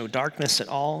there is no darkness at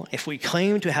all. If we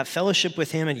claim to have fellowship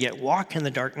with him and yet walk in the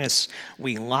darkness,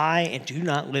 we lie and do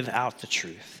not live out the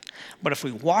truth. But if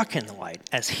we walk in the light,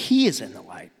 as he is in the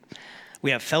light,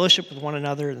 we have fellowship with one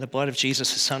another, and the blood of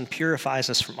Jesus, his son, purifies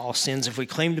us from all sins. If we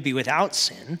claim to be without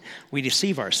sin, we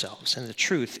deceive ourselves, and the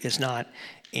truth is not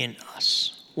in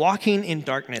us. Walking in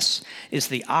darkness is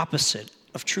the opposite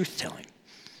of truth-telling.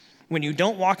 When you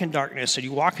don't walk in darkness and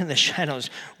you walk in the shadows,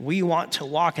 we want to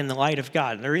walk in the light of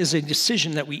God. There is a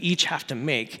decision that we each have to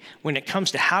make when it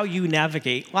comes to how you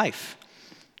navigate life.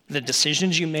 The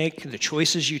decisions you make, the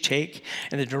choices you take,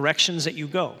 and the directions that you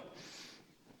go.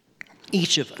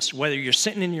 Each of us, whether you're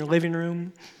sitting in your living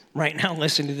room right now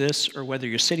listening to this, or whether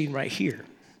you're sitting right here,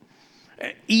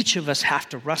 each of us have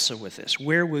to wrestle with this.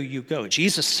 Where will you go?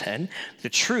 Jesus said, the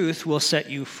truth will set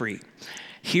you free.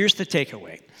 Here's the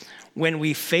takeaway. When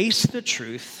we face the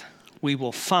truth, we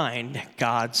will find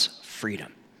God's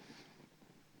freedom.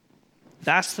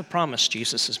 That's the promise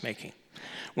Jesus is making.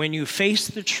 When you face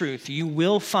the truth, you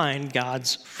will find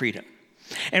God's freedom.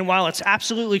 And while it's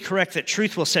absolutely correct that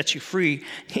truth will set you free,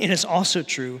 it is also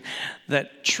true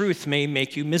that truth may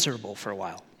make you miserable for a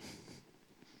while.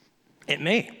 It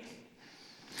may.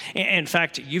 In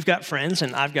fact, you've got friends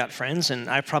and I've got friends, and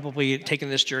I've probably taken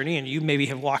this journey, and you maybe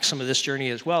have walked some of this journey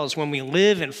as well, is when we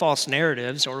live in false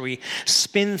narratives, or we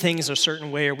spin things a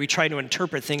certain way, or we try to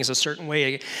interpret things a certain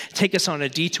way, take us on a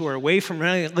detour away from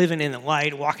really living in the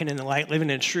light, walking in the light, living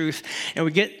in truth, and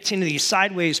we get into these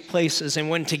sideways places, and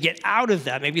when to get out of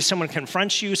that, maybe someone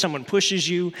confronts you, someone pushes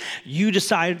you, you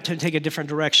decide to take a different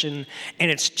direction, and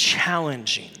it's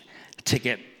challenging to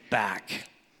get back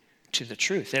to the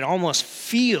truth. It almost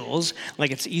feels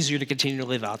like it's easier to continue to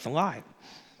live out the lie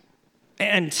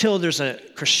until there's a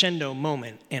crescendo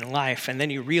moment in life, and then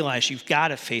you realize you've got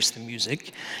to face the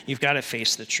music, you've got to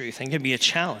face the truth, and it can be a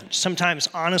challenge. Sometimes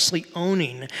honestly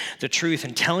owning the truth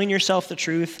and telling yourself the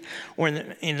truth, or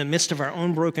in the midst of our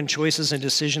own broken choices and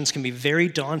decisions, can be very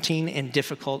daunting and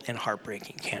difficult and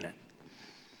heartbreaking, can it?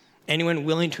 Anyone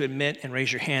willing to admit and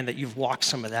raise your hand that you've walked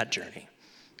some of that journey?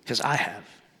 Because I have.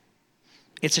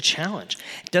 It's a challenge.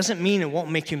 It doesn't mean it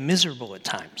won't make you miserable at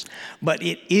times, but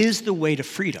it is the way to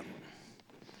freedom.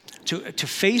 To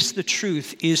face the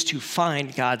truth is to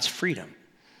find God's freedom.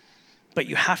 But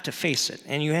you have to face it,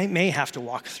 and you may have to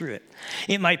walk through it.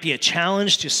 It might be a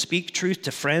challenge to speak truth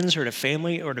to friends or to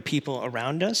family or to people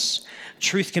around us.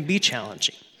 Truth can be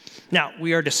challenging. Now,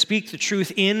 we are to speak the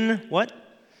truth in what?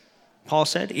 Paul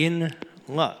said, in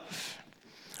love.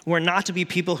 We're not to be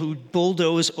people who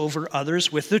bulldoze over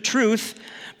others with the truth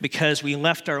because we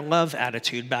left our love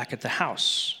attitude back at the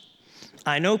house.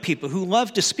 I know people who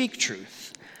love to speak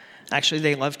truth. Actually,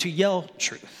 they love to yell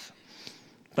truth,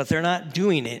 but they're not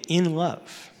doing it in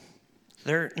love.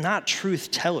 They're not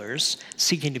truth tellers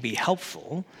seeking to be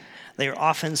helpful. They are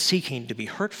often seeking to be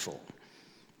hurtful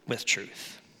with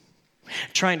truth,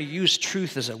 trying to use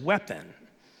truth as a weapon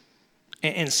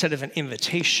instead of an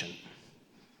invitation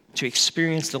to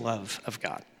experience the love of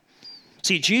God.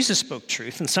 See, Jesus spoke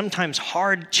truth, and sometimes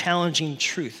hard, challenging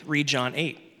truth. Read John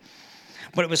 8.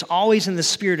 But it was always in the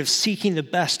spirit of seeking the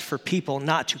best for people,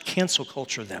 not to cancel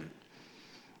culture them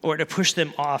or to push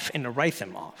them off and to write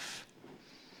them off.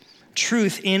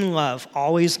 Truth in love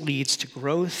always leads to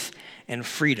growth and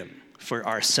freedom for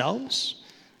ourselves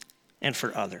and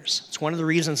for others. It's one of the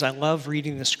reasons I love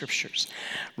reading the scriptures.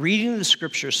 Reading the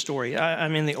scripture story.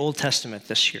 I'm in the Old Testament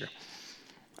this year.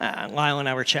 Lyle and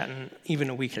I were chatting even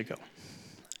a week ago.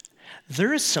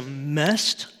 There is some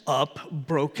messed up,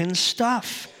 broken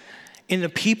stuff in the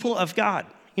people of God.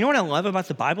 You know what I love about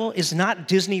the Bible is not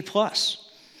Disney Plus.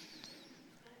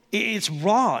 It's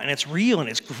raw and it's real and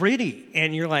it's gritty.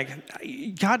 And you're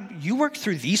like, God, you worked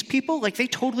through these people? Like they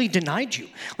totally denied you.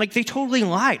 Like they totally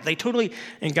lied.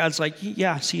 And God's like,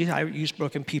 yeah, see, I use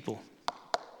broken people.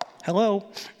 Hello?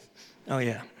 Oh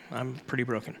yeah, I'm pretty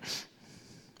broken.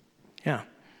 Yeah.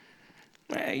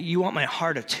 You want my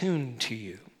heart attuned to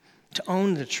you, to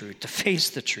own the truth, to face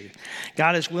the truth.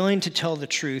 God is willing to tell the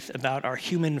truth about our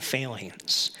human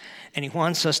failings, and he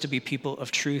wants us to be people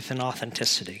of truth and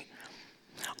authenticity.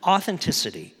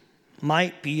 Authenticity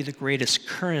might be the greatest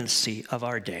currency of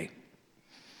our day.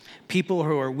 People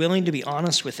who are willing to be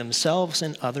honest with themselves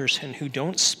and others, and who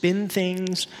don't spin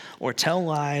things or tell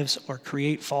lies or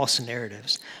create false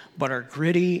narratives, but are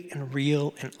gritty and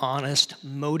real and honest,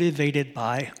 motivated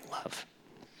by love.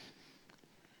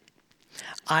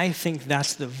 I think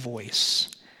that's the voice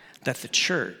that the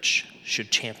church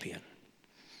should champion,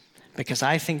 because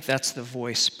I think that's the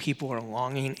voice people are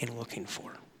longing and looking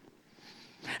for.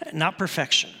 Not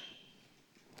perfection,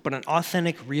 but an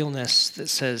authentic realness that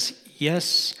says,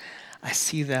 yes, I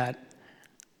see that,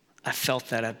 I felt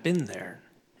that, I've been there,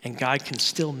 and God can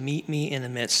still meet me in the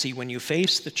midst. See, when you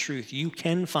face the truth, you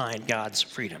can find God's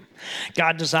freedom.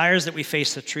 God desires that we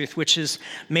face the truth, which is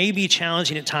maybe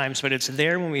challenging at times, but it's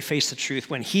there when we face the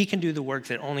truth, when he can do the work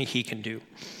that only he can do.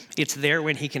 It's there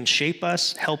when he can shape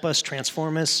us, help us,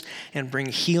 transform us, and bring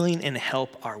healing and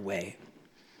help our way.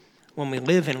 When we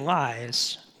live in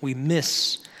lies, we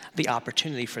miss the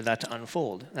opportunity for that to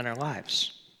unfold in our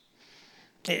lives.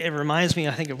 It reminds me,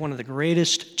 I think, of one of the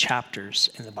greatest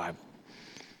chapters in the Bible.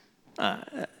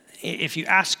 If you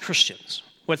ask Christians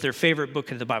what their favorite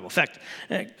book in the Bible, in fact,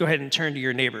 go ahead and turn to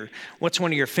your neighbor. What's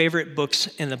one of your favorite books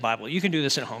in the Bible? You can do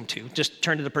this at home too. Just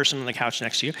turn to the person on the couch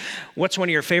next to you. What's one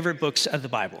of your favorite books of the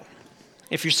Bible?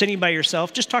 If you're sitting by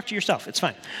yourself, just talk to yourself. It's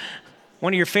fine.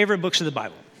 One of your favorite books of the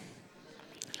Bible.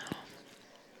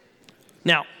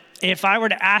 Now, if I were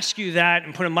to ask you that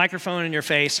and put a microphone in your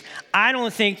face, I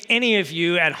don't think any of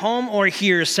you at home or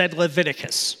here said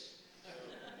Leviticus.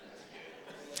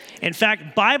 In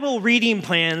fact, Bible reading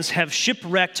plans have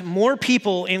shipwrecked more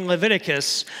people in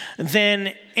Leviticus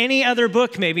than any other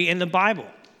book maybe in the Bible.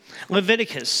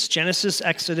 Leviticus, Genesis,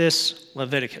 Exodus,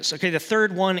 Leviticus. Okay, the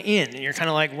third one in. And you're kind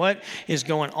of like, what is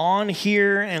going on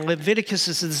here? And Leviticus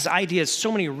is this idea of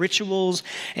so many rituals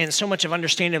and so much of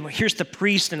understanding. Here's the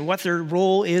priest and what their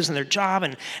role is and their job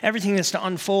and everything that's to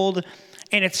unfold.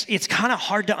 And it's kind of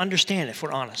hard to understand if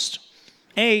we're honest.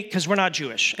 A, because we're not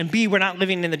Jewish, and B, we're not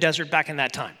living in the desert back in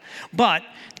that time. But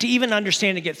to even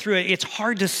understand and get through it, it's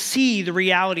hard to see the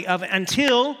reality of it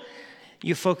until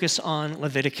you focus on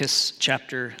Leviticus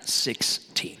chapter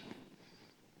 16.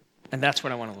 And that's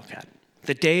what I want to look at,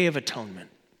 the Day of Atonement.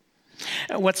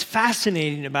 What's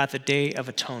fascinating about the Day of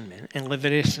Atonement in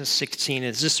Leviticus 16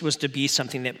 is this was to be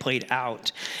something that played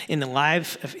out in the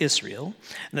life of Israel,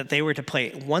 that they were to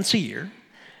play once a year.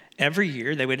 Every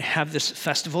year, they would have this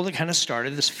festival that kind of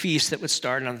started, this feast that would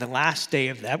start, and on the last day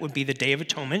of that would be the Day of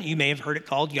Atonement. You may have heard it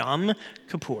called Yom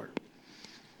Kippur.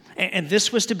 And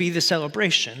this was to be the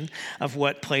celebration of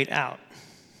what played out.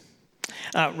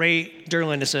 Ray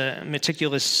Derlin is a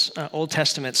meticulous Old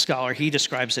Testament scholar. He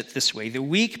describes it this way. The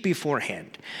week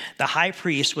beforehand, the high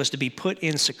priest was to be put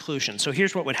in seclusion. So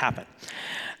here's what would happen.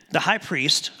 The high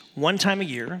priest, one time a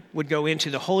year, would go into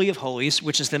the Holy of Holies,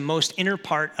 which is the most inner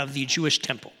part of the Jewish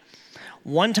temple.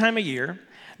 One time a year,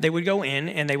 they would go in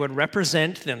and they would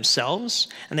represent themselves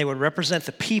and they would represent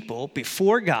the people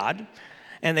before God,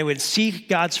 and they would seek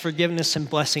God's forgiveness and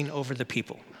blessing over the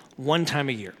people. One time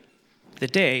a year, the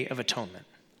Day of Atonement,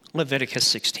 Leviticus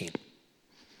 16.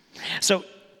 So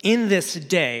in this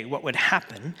day, what would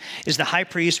happen is the high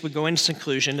priest would go into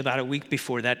seclusion about a week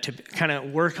before that to kind of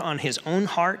work on his own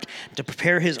heart, to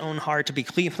prepare his own heart to be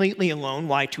completely alone.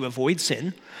 Why? To avoid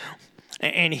sin.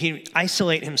 And he'd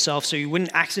isolate himself so he wouldn't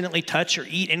accidentally touch or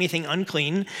eat anything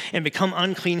unclean and become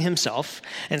unclean himself.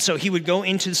 And so he would go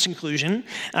into the seclusion.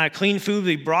 Clean food would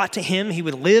be brought to him. He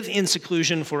would live in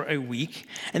seclusion for a week.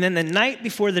 And then the night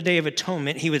before the Day of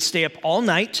Atonement, he would stay up all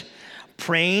night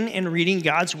praying and reading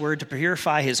God's word to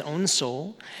purify his own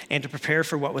soul and to prepare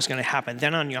for what was going to happen.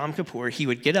 Then on Yom Kippur, he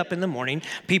would get up in the morning.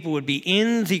 People would be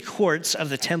in the courts of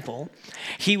the temple.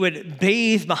 He would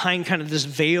bathe behind kind of this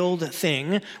veiled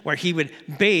thing where he would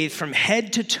bathe from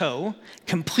head to toe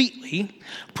completely,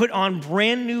 put on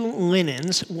brand new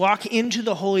linens, walk into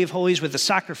the Holy of Holies with a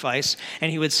sacrifice,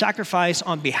 and he would sacrifice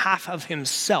on behalf of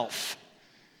himself.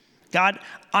 God,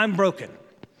 I'm broken.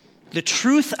 The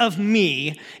truth of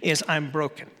me is I'm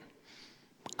broken.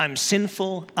 I'm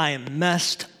sinful, I am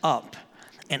messed up,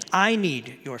 and I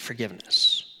need your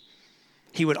forgiveness.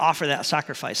 He would offer that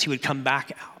sacrifice. He would come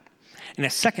back out. And a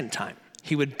second time,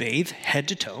 he would bathe head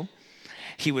to toe.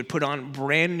 He would put on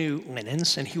brand new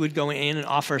linens, and he would go in and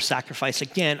offer a sacrifice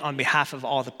again on behalf of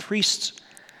all the priests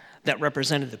that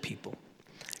represented the people.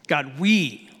 God,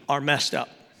 we are messed up.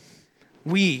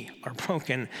 We are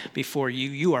broken before you.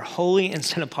 You are holy and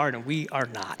set apart, and we are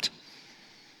not.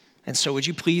 And so would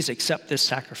you please accept this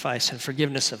sacrifice and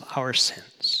forgiveness of our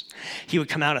sins? He would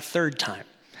come out a third time,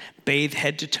 bathe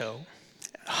head to toe.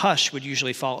 Hush would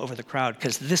usually fall over the crowd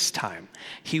because this time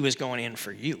he was going in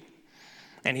for you.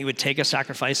 And he would take a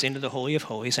sacrifice into the Holy of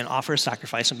Holies and offer a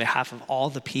sacrifice on behalf of all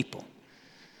the people.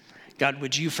 God,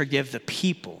 would you forgive the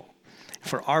people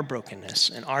for our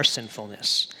brokenness and our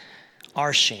sinfulness,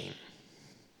 our shame,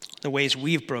 the ways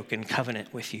we've broken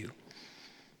covenant with you.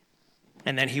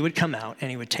 And then he would come out and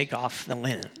he would take off the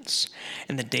linens,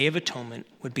 and the Day of Atonement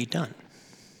would be done.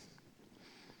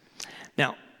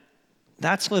 Now,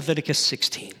 that's Leviticus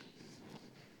 16.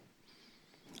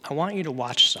 I want you to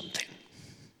watch something,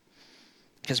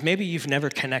 because maybe you've never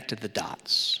connected the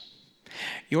dots.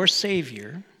 Your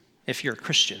Savior, if you're a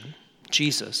Christian,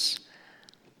 Jesus,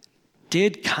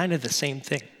 did kind of the same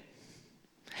thing.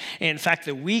 In fact,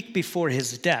 the week before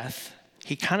his death,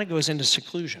 he kind of goes into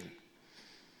seclusion.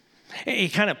 He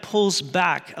kind of pulls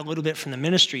back a little bit from the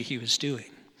ministry he was doing.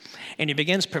 And he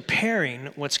begins preparing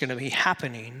what's going to be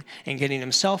happening and getting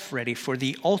himself ready for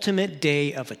the ultimate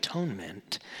Day of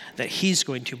Atonement that he's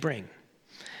going to bring.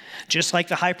 Just like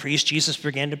the high priest, Jesus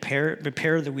began to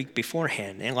prepare the week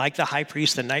beforehand. And like the high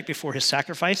priest, the night before his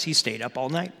sacrifice, he stayed up all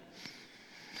night.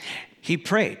 He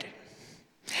prayed.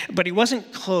 But he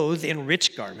wasn't clothed in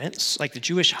rich garments like the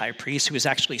Jewish high priest, who was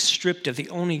actually stripped of the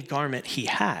only garment he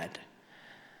had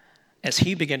as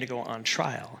he began to go on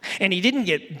trial. And he didn't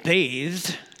get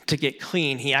bathed to get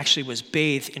clean. He actually was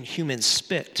bathed in human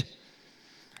spit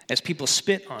as people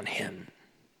spit on him,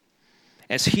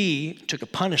 as he took a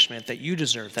punishment that you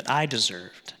deserved, that I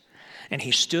deserved. And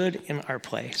he stood in our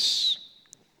place.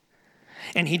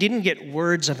 And he didn't get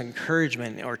words of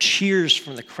encouragement or cheers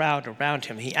from the crowd around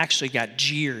him. He actually got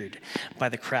jeered by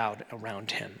the crowd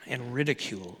around him and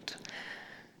ridiculed.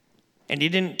 And he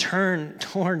didn't turn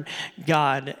toward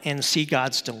God and see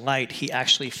God's delight. He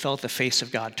actually felt the face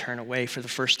of God turn away for the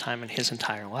first time in his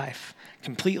entire life,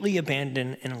 completely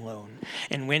abandoned and alone.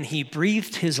 And when he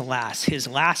breathed his last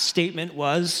statement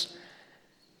was,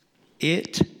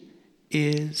 "It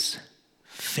is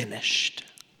finished."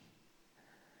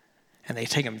 And they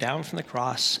take him down from the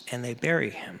cross and they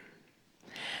bury him.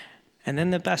 And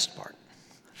then the best part,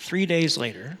 3 days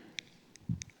later,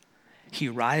 he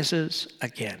rises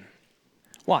again.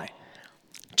 Why?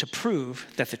 To prove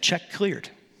that the check cleared.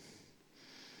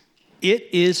 It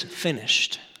is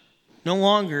finished. No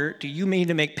longer do you need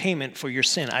to make payment for your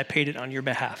sin. I paid it on your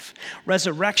behalf.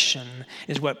 Resurrection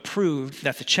is what proved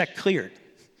that the check cleared.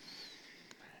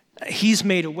 He's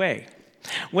made a way.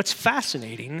 What's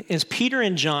fascinating is Peter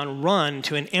and John run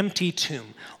to an empty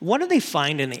tomb. What do they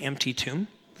find in the empty tomb?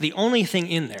 The only thing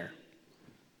in there.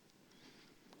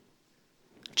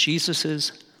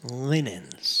 Jesus'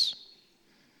 linens,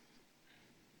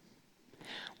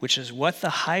 which is what the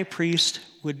high priest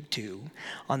would do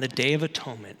on the Day of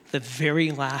Atonement, the very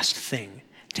last thing,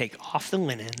 take off the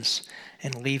linens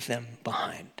and leave them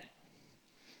behind.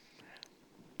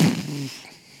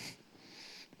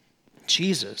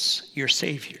 Jesus, your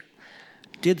Savior,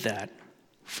 did that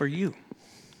for you.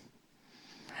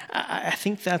 I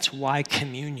think that's why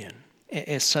communion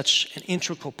is such an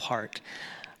integral part,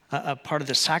 a part of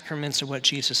the sacraments of what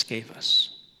Jesus gave us.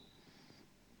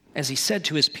 As he said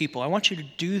to his people, I want you to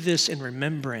do this in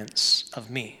remembrance of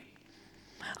me.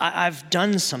 I've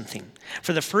done something.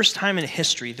 For the first time in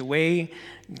history, the way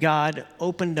God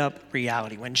opened up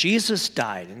reality. When Jesus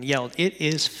died and yelled, "It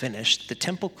is finished," the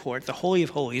temple court, the Holy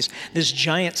of Holies, this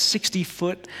giant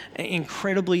 60-foot,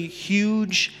 incredibly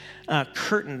huge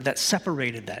curtain that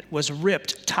separated that was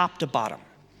ripped top to bottom,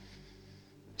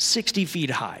 60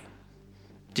 feet high.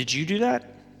 Did you do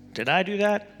that? Did I do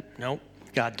that? Nope,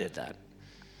 God did that.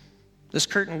 This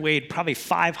curtain weighed probably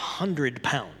 500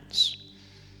 pounds.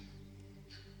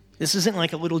 This isn't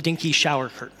like a little dinky shower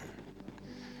curtain.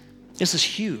 This is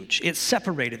huge. It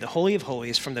separated the Holy of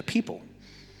Holies from the people.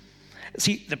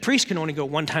 See, the priest can only go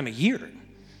one time a year,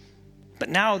 but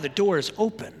now the door is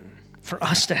open for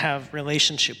us to have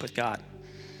relationship with God.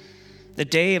 The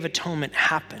Day of Atonement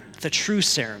happened, the true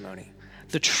ceremony,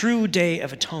 the true Day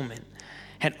of Atonement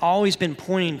had always been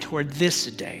pointing toward this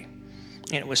day,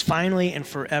 and it was finally and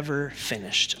forever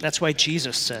finished. That's why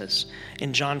Jesus says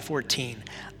in John 14,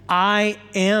 "I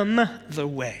am the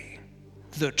way,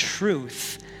 the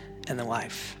truth, and the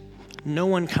life. No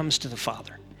one comes to the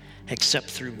Father except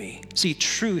through me." See,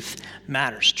 truth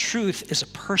matters. Truth is a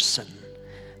person,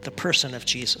 the person of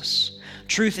Jesus.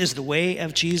 Truth is the way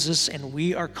of Jesus, and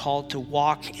we are called to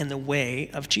walk in the way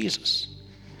of Jesus,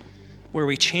 where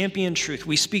we champion truth.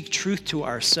 We speak truth to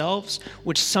ourselves,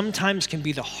 which sometimes can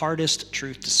be the hardest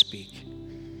truth to speak.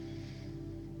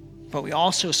 But we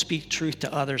also speak truth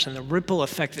to others and the ripple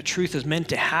effect that truth is meant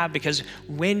to have, because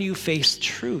when you face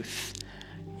truth,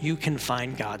 you can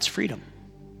find God's freedom.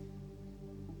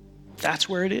 That's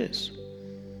where it is.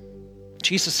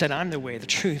 Jesus said, "I'm the way, the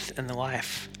truth, and the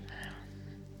life."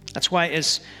 That's why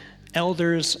as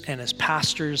elders and as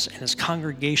pastors and as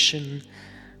congregation,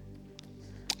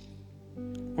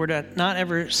 we're to not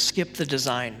ever skip the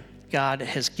design God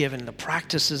has given, the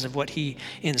practices of what he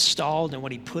installed and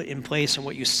what he put in place. And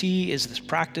what you see is this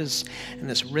practice and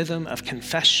this rhythm of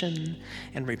confession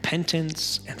and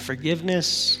repentance and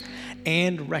forgiveness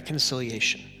and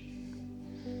reconciliation.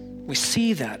 We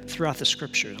see that throughout the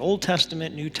scriptures, Old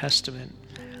Testament, New Testament.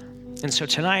 And so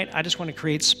tonight, I just want to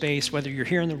create space, whether you're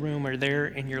here in the room or there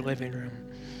in your living room,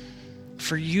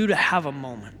 for you to have a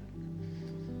moment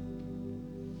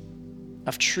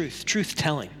of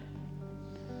truth-telling.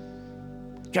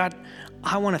 God,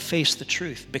 I want to face the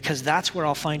truth because that's where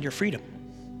I'll find your freedom.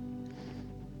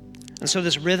 And so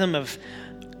this rhythm of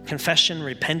confession,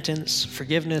 repentance,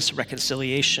 forgiveness,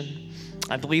 reconciliation,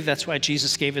 I believe that's why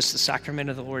Jesus gave us the sacrament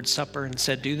of the Lord's Supper and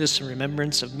said, "Do this in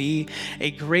remembrance of me."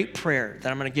 A great prayer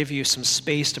that I'm going to give you some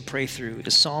space to pray through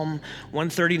is Psalm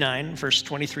 139, verse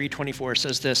 23, 24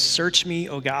 says this: "Search me,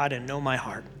 O God, and know my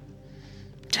heart.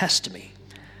 Test me.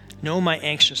 Know my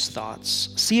anxious thoughts.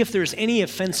 See if there's any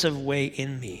offensive way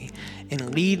in me,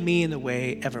 and lead me in the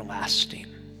way everlasting."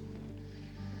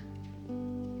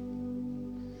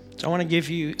 So I want to give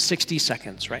you 60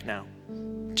 seconds right now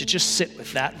to just sit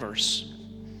with that verse.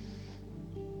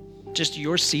 Just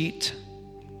your seat,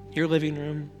 your living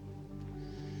room.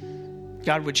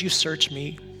 God, would you search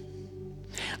me?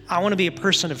 I want to be a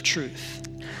person of truth.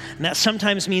 And that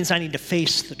sometimes means I need to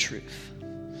face the truth.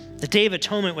 The Day of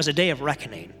Atonement was a day of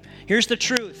reckoning. Here's the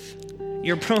truth.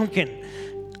 You're broken.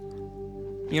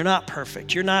 You're not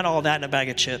perfect. You're not all that in a bag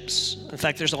of chips. In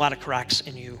fact, there's a lot of cracks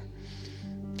in you.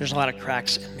 There's a lot of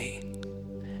cracks in me.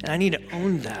 And I need to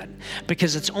own that,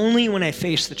 because it's only when I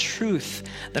face the truth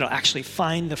that I'll actually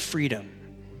find the freedom.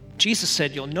 Jesus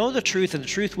said, you'll know the truth and the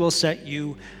truth will set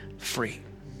you free.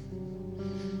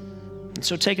 And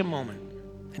so take a moment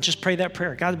and just pray that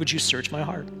prayer. God, would you search my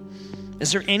heart?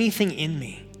 Is there anything in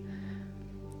me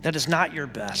that is not your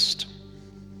best?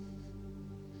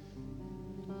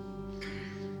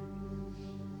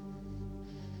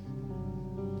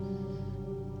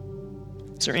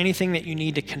 Is there anything that you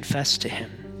need to confess to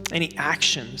him? Any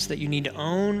actions that you need to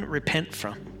own, repent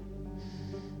from?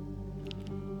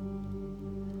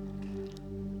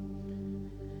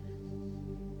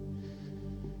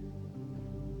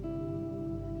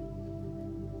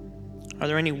 Are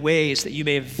there any ways that you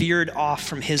may have veered off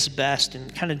from his best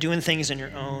and kind of doing things on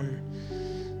your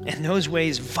own? And those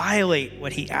ways violate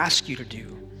what he asked you to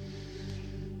do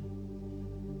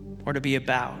or to be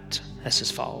about as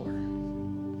his follower.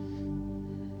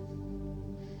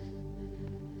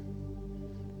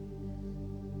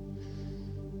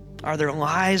 Are there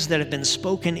lies that have been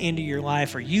spoken into your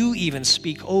life, or you even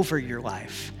speak over your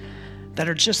life, that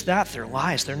are just that? They're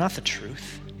lies. They're not the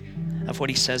truth of what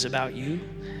he says about you.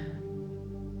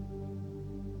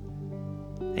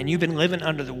 And you've been living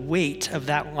under the weight of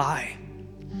that lie,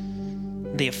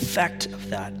 the effect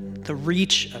of that, the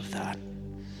reach of that.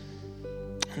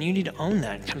 And you need to own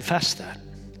that, confess that.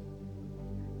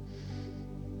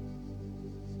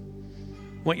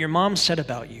 What your mom said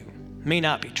about you may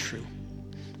not be true.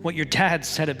 What your dad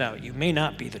said about you may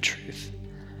not be the truth.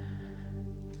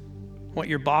 What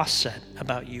your boss said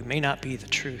about you may not be the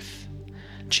truth.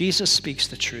 Jesus speaks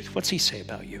the truth. What's he say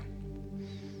about you?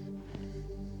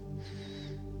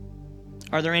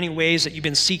 Are there any ways that you've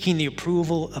been seeking the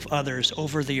approval of others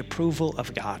over the approval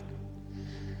of God?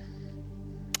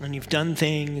 And you've done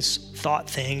things, thought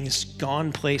things,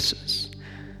 gone places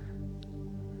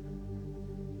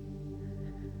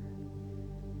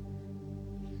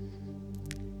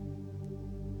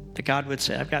that God would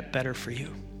say, I've got better for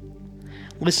you.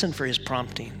 Listen for his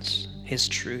promptings, his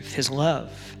truth, his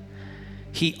love.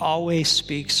 He always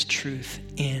speaks truth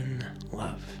in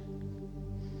love.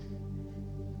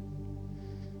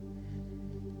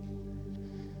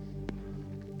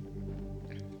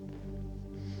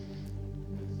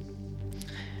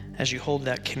 As you hold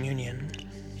that communion,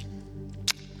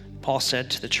 Paul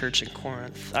said to the church in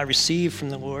Corinth, I received from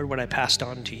the Lord what I passed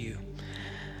on to you.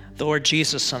 The Lord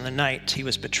Jesus, on the night he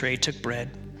was betrayed, took bread.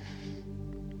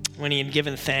 When he had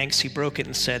given thanks, he broke it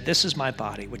and said, this is my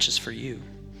body, which is for you.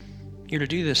 You're to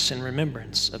do this in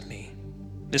remembrance of me.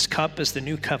 This cup is the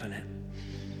new covenant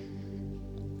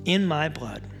in my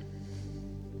blood.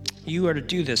 You are to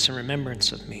do this in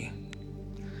remembrance of me.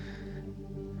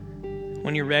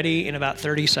 When you're ready, in about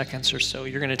 30 seconds or so,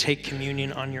 you're going to take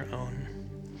communion on your own.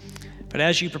 But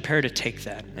as you prepare to take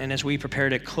that, and as we prepare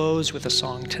to close with a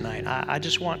song tonight, I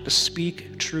just want to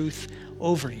speak truth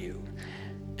over you,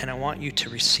 and I want you to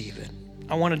receive it.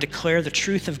 I want to declare the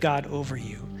truth of God over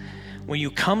you. When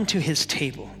you come to his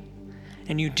table,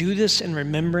 and you do this in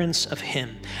remembrance of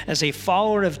him, as a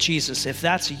follower of Jesus, if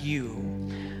that's you,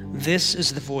 this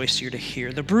is the voice you're to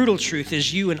hear. The brutal truth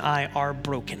is you and I are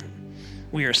broken.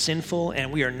 We are sinful,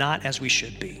 and we are not as we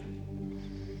should be.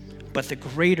 But the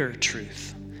greater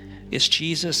truth is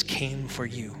Jesus came for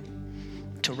you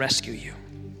to rescue you.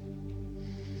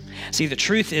 See, the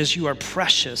truth is you are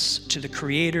precious to the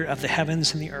creator of the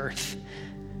heavens and the earth.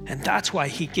 And that's why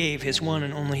he gave his one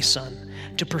and only son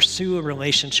to pursue a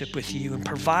relationship with you and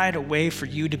provide a way for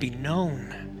you to be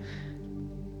known.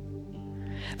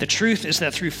 The truth is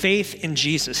that through faith in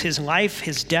Jesus, his life,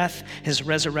 his death, his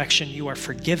resurrection, you are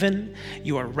forgiven,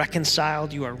 you are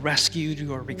reconciled, you are rescued,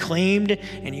 you are reclaimed,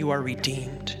 and you are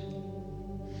redeemed.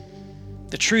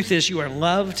 The truth is you are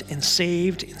loved and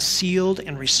saved and sealed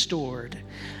and restored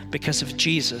because of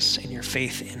Jesus and your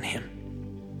faith in him.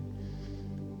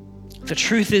 The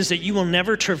truth is that you will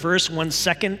never traverse 1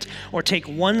 second or take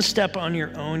one step on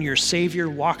your own. Your Savior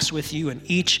walks with you in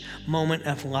each moment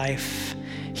of life.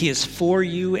 He is for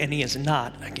you and he is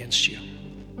not against you.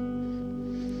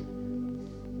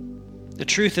 The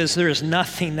truth is there is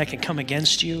nothing that can come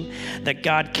against you that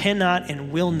God cannot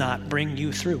and will not bring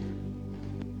you through.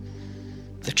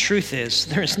 The truth is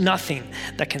there is nothing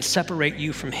that can separate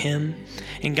you from him,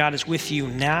 and God is with you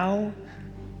now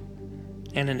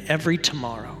and in every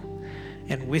tomorrow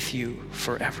and with you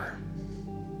forever.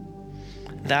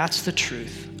 That's the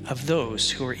truth of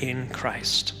those who are in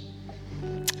Christ.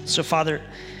 So, Father,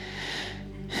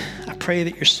 I pray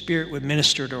that your Spirit would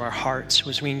minister to our hearts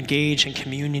as we engage in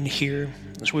communion here,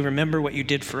 as we remember what you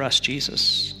did for us,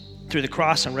 Jesus, through the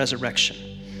cross and resurrection.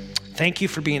 Thank you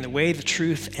for being the way, the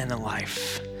truth, and the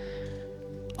life.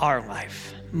 Our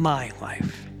life, my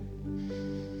life.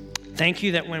 Thank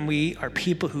you that when we are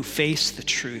people who face the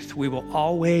truth, we will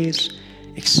always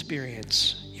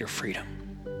experience your freedom.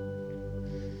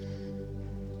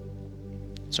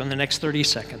 So in the next 30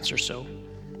 seconds or so,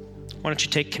 why don't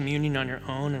you take communion on your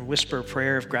own and whisper a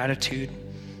prayer of gratitude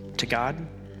to God?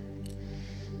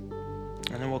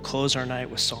 And then we'll close our night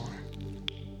with song.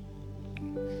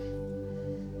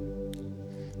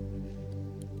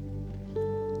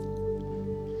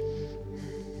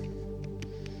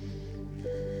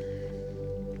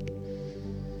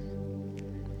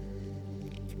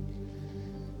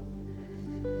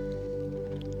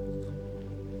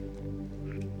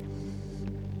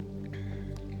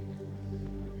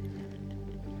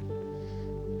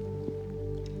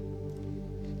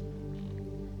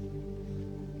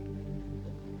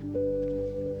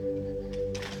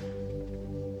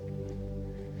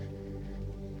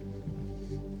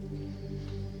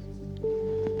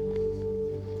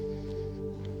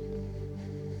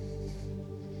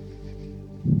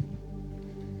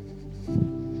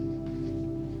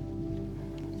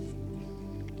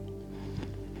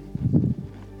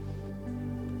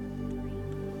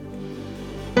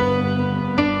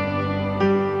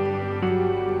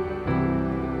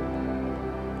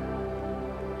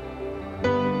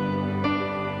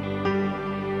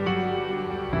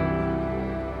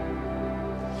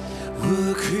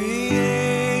 Were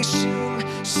creation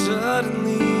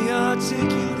suddenly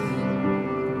articulate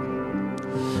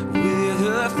with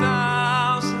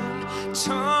 1,000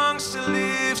 tongues to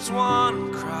lift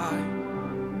one cry,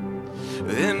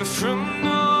 and from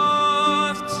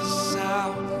north to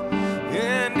south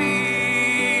and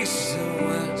east to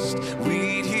west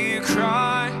we'd hear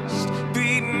Christ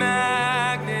be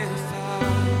magnified.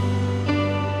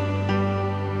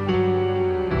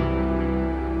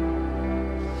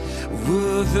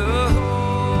 Were the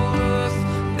whole earth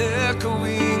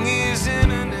echoing his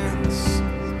imminence,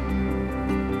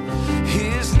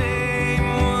 his name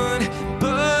would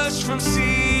burst from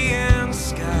sea and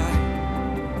sky,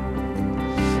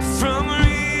 from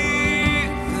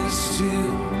rivers to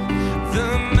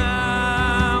the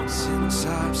mountain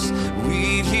tops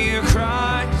we'd hear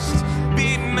Christ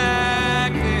be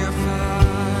magnified.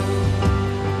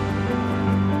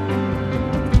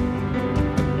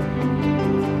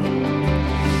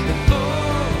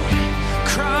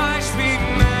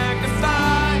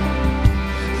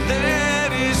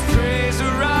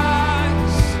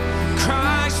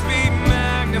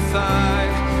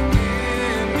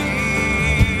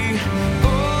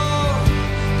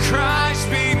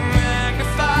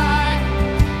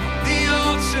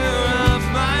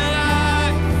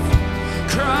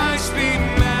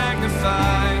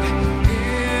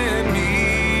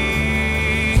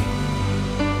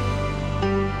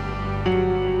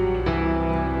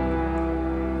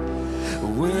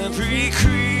 Every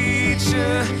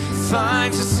creature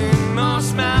finds its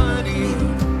inmost melody.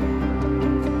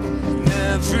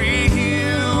 Every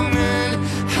human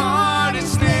heart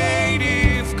its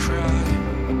native cry.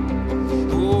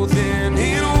 Oh, then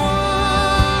in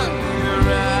one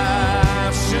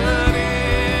enraptured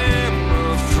hymn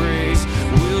of praise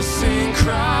we'll sing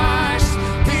Christ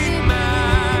be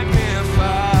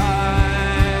magnified.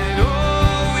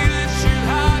 Oh, we lift you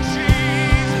high,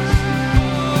 Jesus.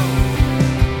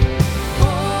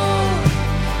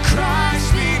 Christ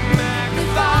be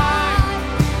magnified.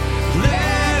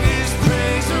 Let his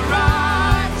praise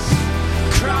arise.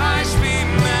 Christ be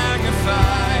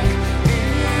magnified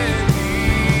in me.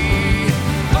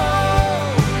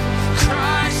 Oh,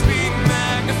 Christ be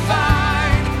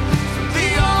magnified from the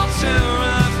altar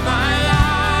of my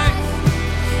life.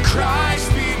 Christ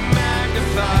be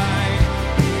magnified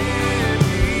in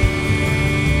me.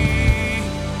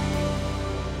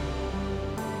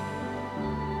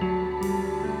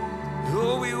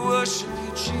 Oh, we worship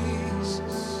you,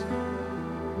 Jesus.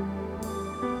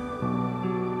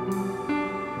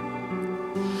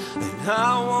 And I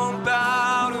won't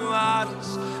bow to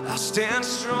idols. I'll stand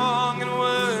strong and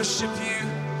worship you.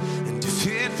 And if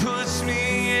it puts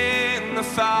me in the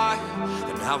fire,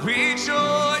 then I'll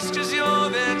rejoice 'cause you're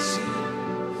there too.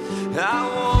 I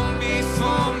won't be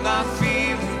formed by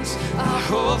feelings. I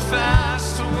hold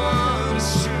fast to what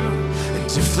is true. And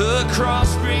if the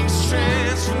cross brings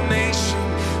transformation,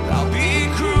 I'll be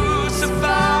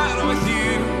crucified with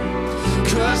you.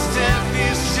 'Cause death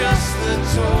is just the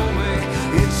doorway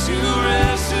into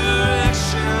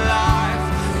resurrection life.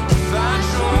 If I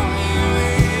join you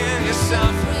in your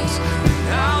sufferings,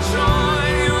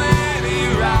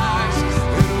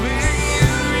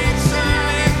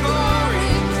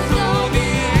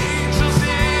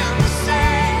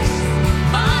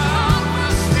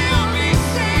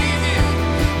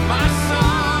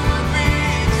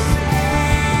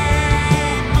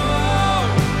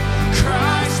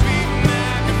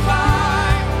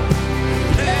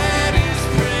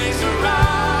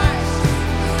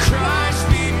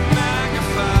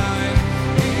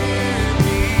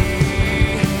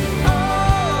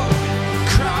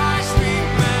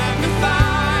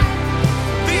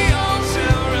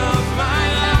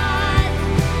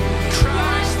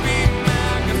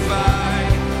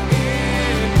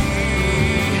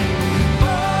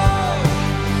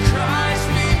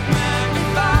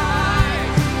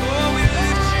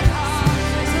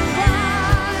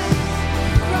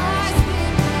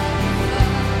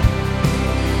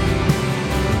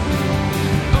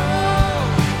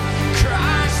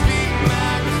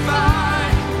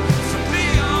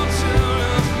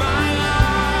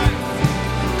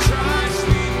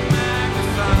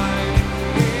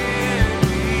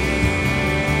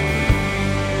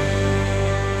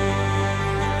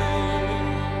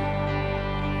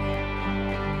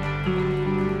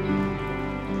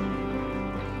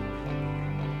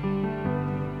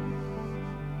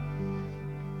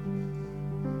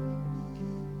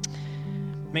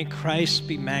 May Christ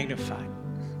be magnified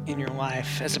in your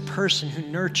life as a person who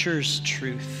nurtures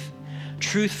truth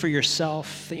for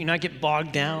yourself, that you not get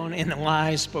bogged down in the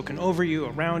lies spoken over you,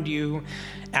 around you,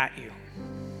 at you.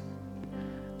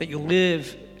 That you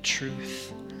live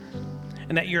truth,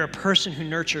 and that you're a person who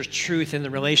nurtures truth in the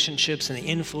relationships and the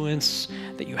influence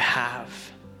that you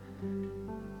have.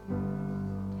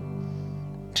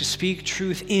 To speak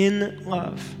truth in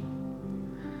love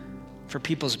for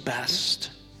people's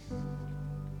best.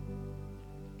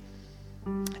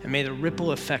 And may the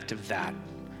ripple effect of that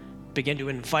begin to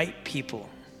invite people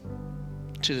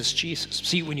to this Jesus.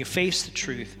 See, when you face the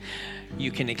truth,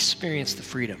 you can experience the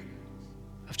freedom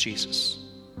of Jesus.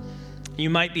 You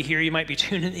might be here, you might be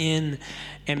tuning in,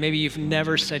 and maybe you've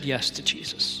never said yes to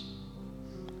Jesus.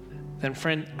 Then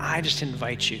friend, I just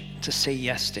invite you to say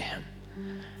yes to him.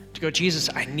 To go, Jesus,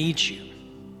 I need you.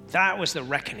 That was the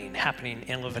reckoning happening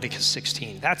in Leviticus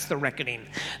 16. That's the reckoning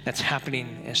that's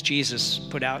happening as Jesus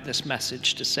put out this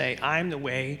message to say, I'm the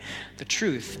way, the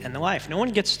truth, and the life. No one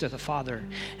gets to the Father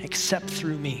except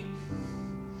through me.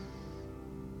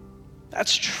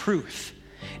 That's truth.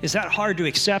 Is that hard to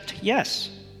accept? Yes.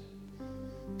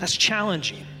 That's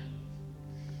challenging,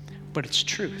 but it's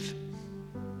truth.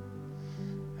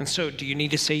 And so do you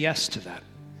need to say yes to that?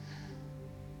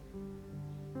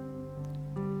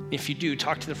 If you do,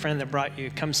 talk to the friend that brought you.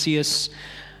 Come see us.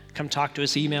 Come talk to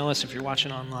us. Email us if you're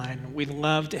watching online. We'd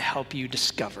love to help you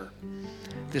discover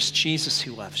this Jesus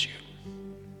who loves you,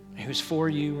 who's for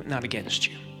you, not against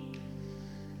you.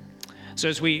 So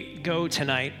as we go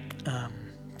tonight,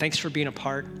 thanks for being a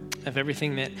part of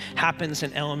everything that happens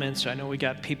in Elements. I know we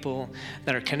got people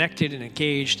that are connected and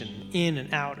engaged and in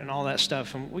and out and all that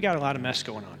stuff, and we got a lot of mess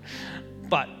going on.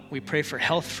 But we pray for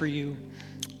health for you.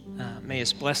 May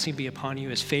his blessing be upon you,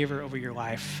 his favor over your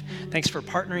life. Thanks for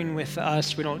partnering with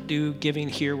us. We don't do giving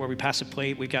here where we pass a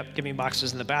plate. We've got giving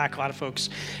boxes in the back. A lot of folks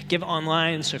give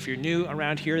online. So if you're new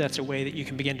around here, that's a way that you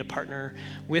can begin to partner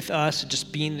with us,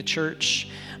 just being the church.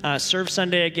 Serve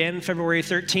Sunday again, February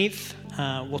 13th.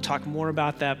 We'll talk more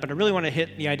about that, but I really want to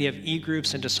hit the idea of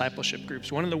e-groups and discipleship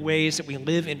groups. One of the ways that we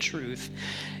live in truth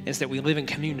is that we live in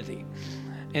community.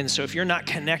 And so if you're not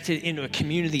connected into a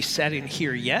community setting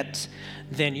here yet,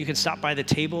 then you can stop by the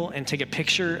table and take a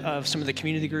picture of some of the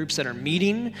community groups that are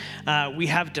meeting. We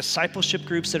have discipleship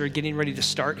groups that are getting ready to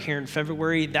start here in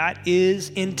February. That is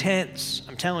intense,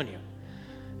 I'm telling you.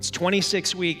 It's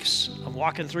 26 weeks of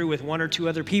walking through with one or two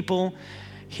other people.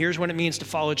 Here's what it means to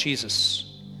follow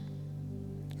Jesus.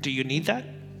 Do you need that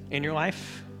in your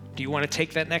life? Do you want to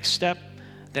take that next step?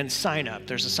 Then sign up.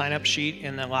 There's a sign-up sheet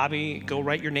in the lobby. Go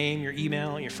write your name, your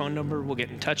email, your phone number. We'll get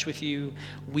in touch with you.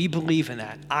 We believe in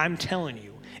that. I'm telling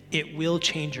you, it will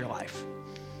change your life.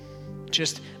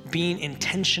 Just being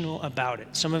intentional about it.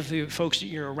 Some of the folks that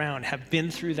you're around have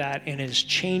been through that, and it has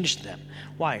changed them.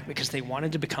 Why? Because they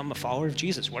wanted to become a follower of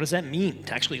Jesus. What does that mean?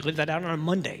 To actually live that out on a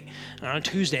Monday, and on a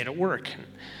Tuesday at work.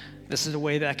 This is a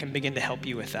way that I can begin to help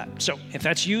you with that. So if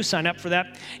that's you, sign up for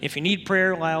that. If you need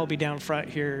prayer, Lyle will be down front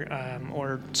here,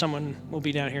 or someone will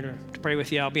be down here to pray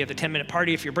with you. I'll be at the 10-minute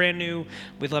party if you're brand new.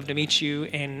 We'd love to meet you.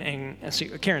 And see,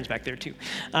 Karen's back there too.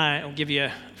 I'll give you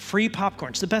free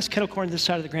popcorn. It's the best kettle corn this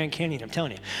side of the Grand Canyon, I'm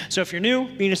telling you. So if you're new,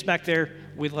 meet us back there.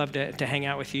 We'd love to hang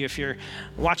out with you. If you're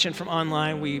watching from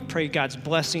online, we pray God's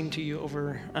blessing to you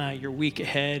over your week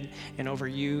ahead and over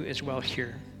you as well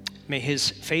here. May his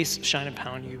face shine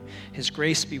upon you, his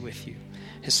grace be with you,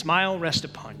 his smile rest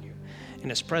upon you, and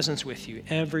his presence with you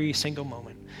every single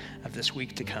moment of this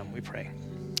week to come, we pray.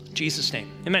 In Jesus'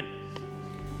 name, amen.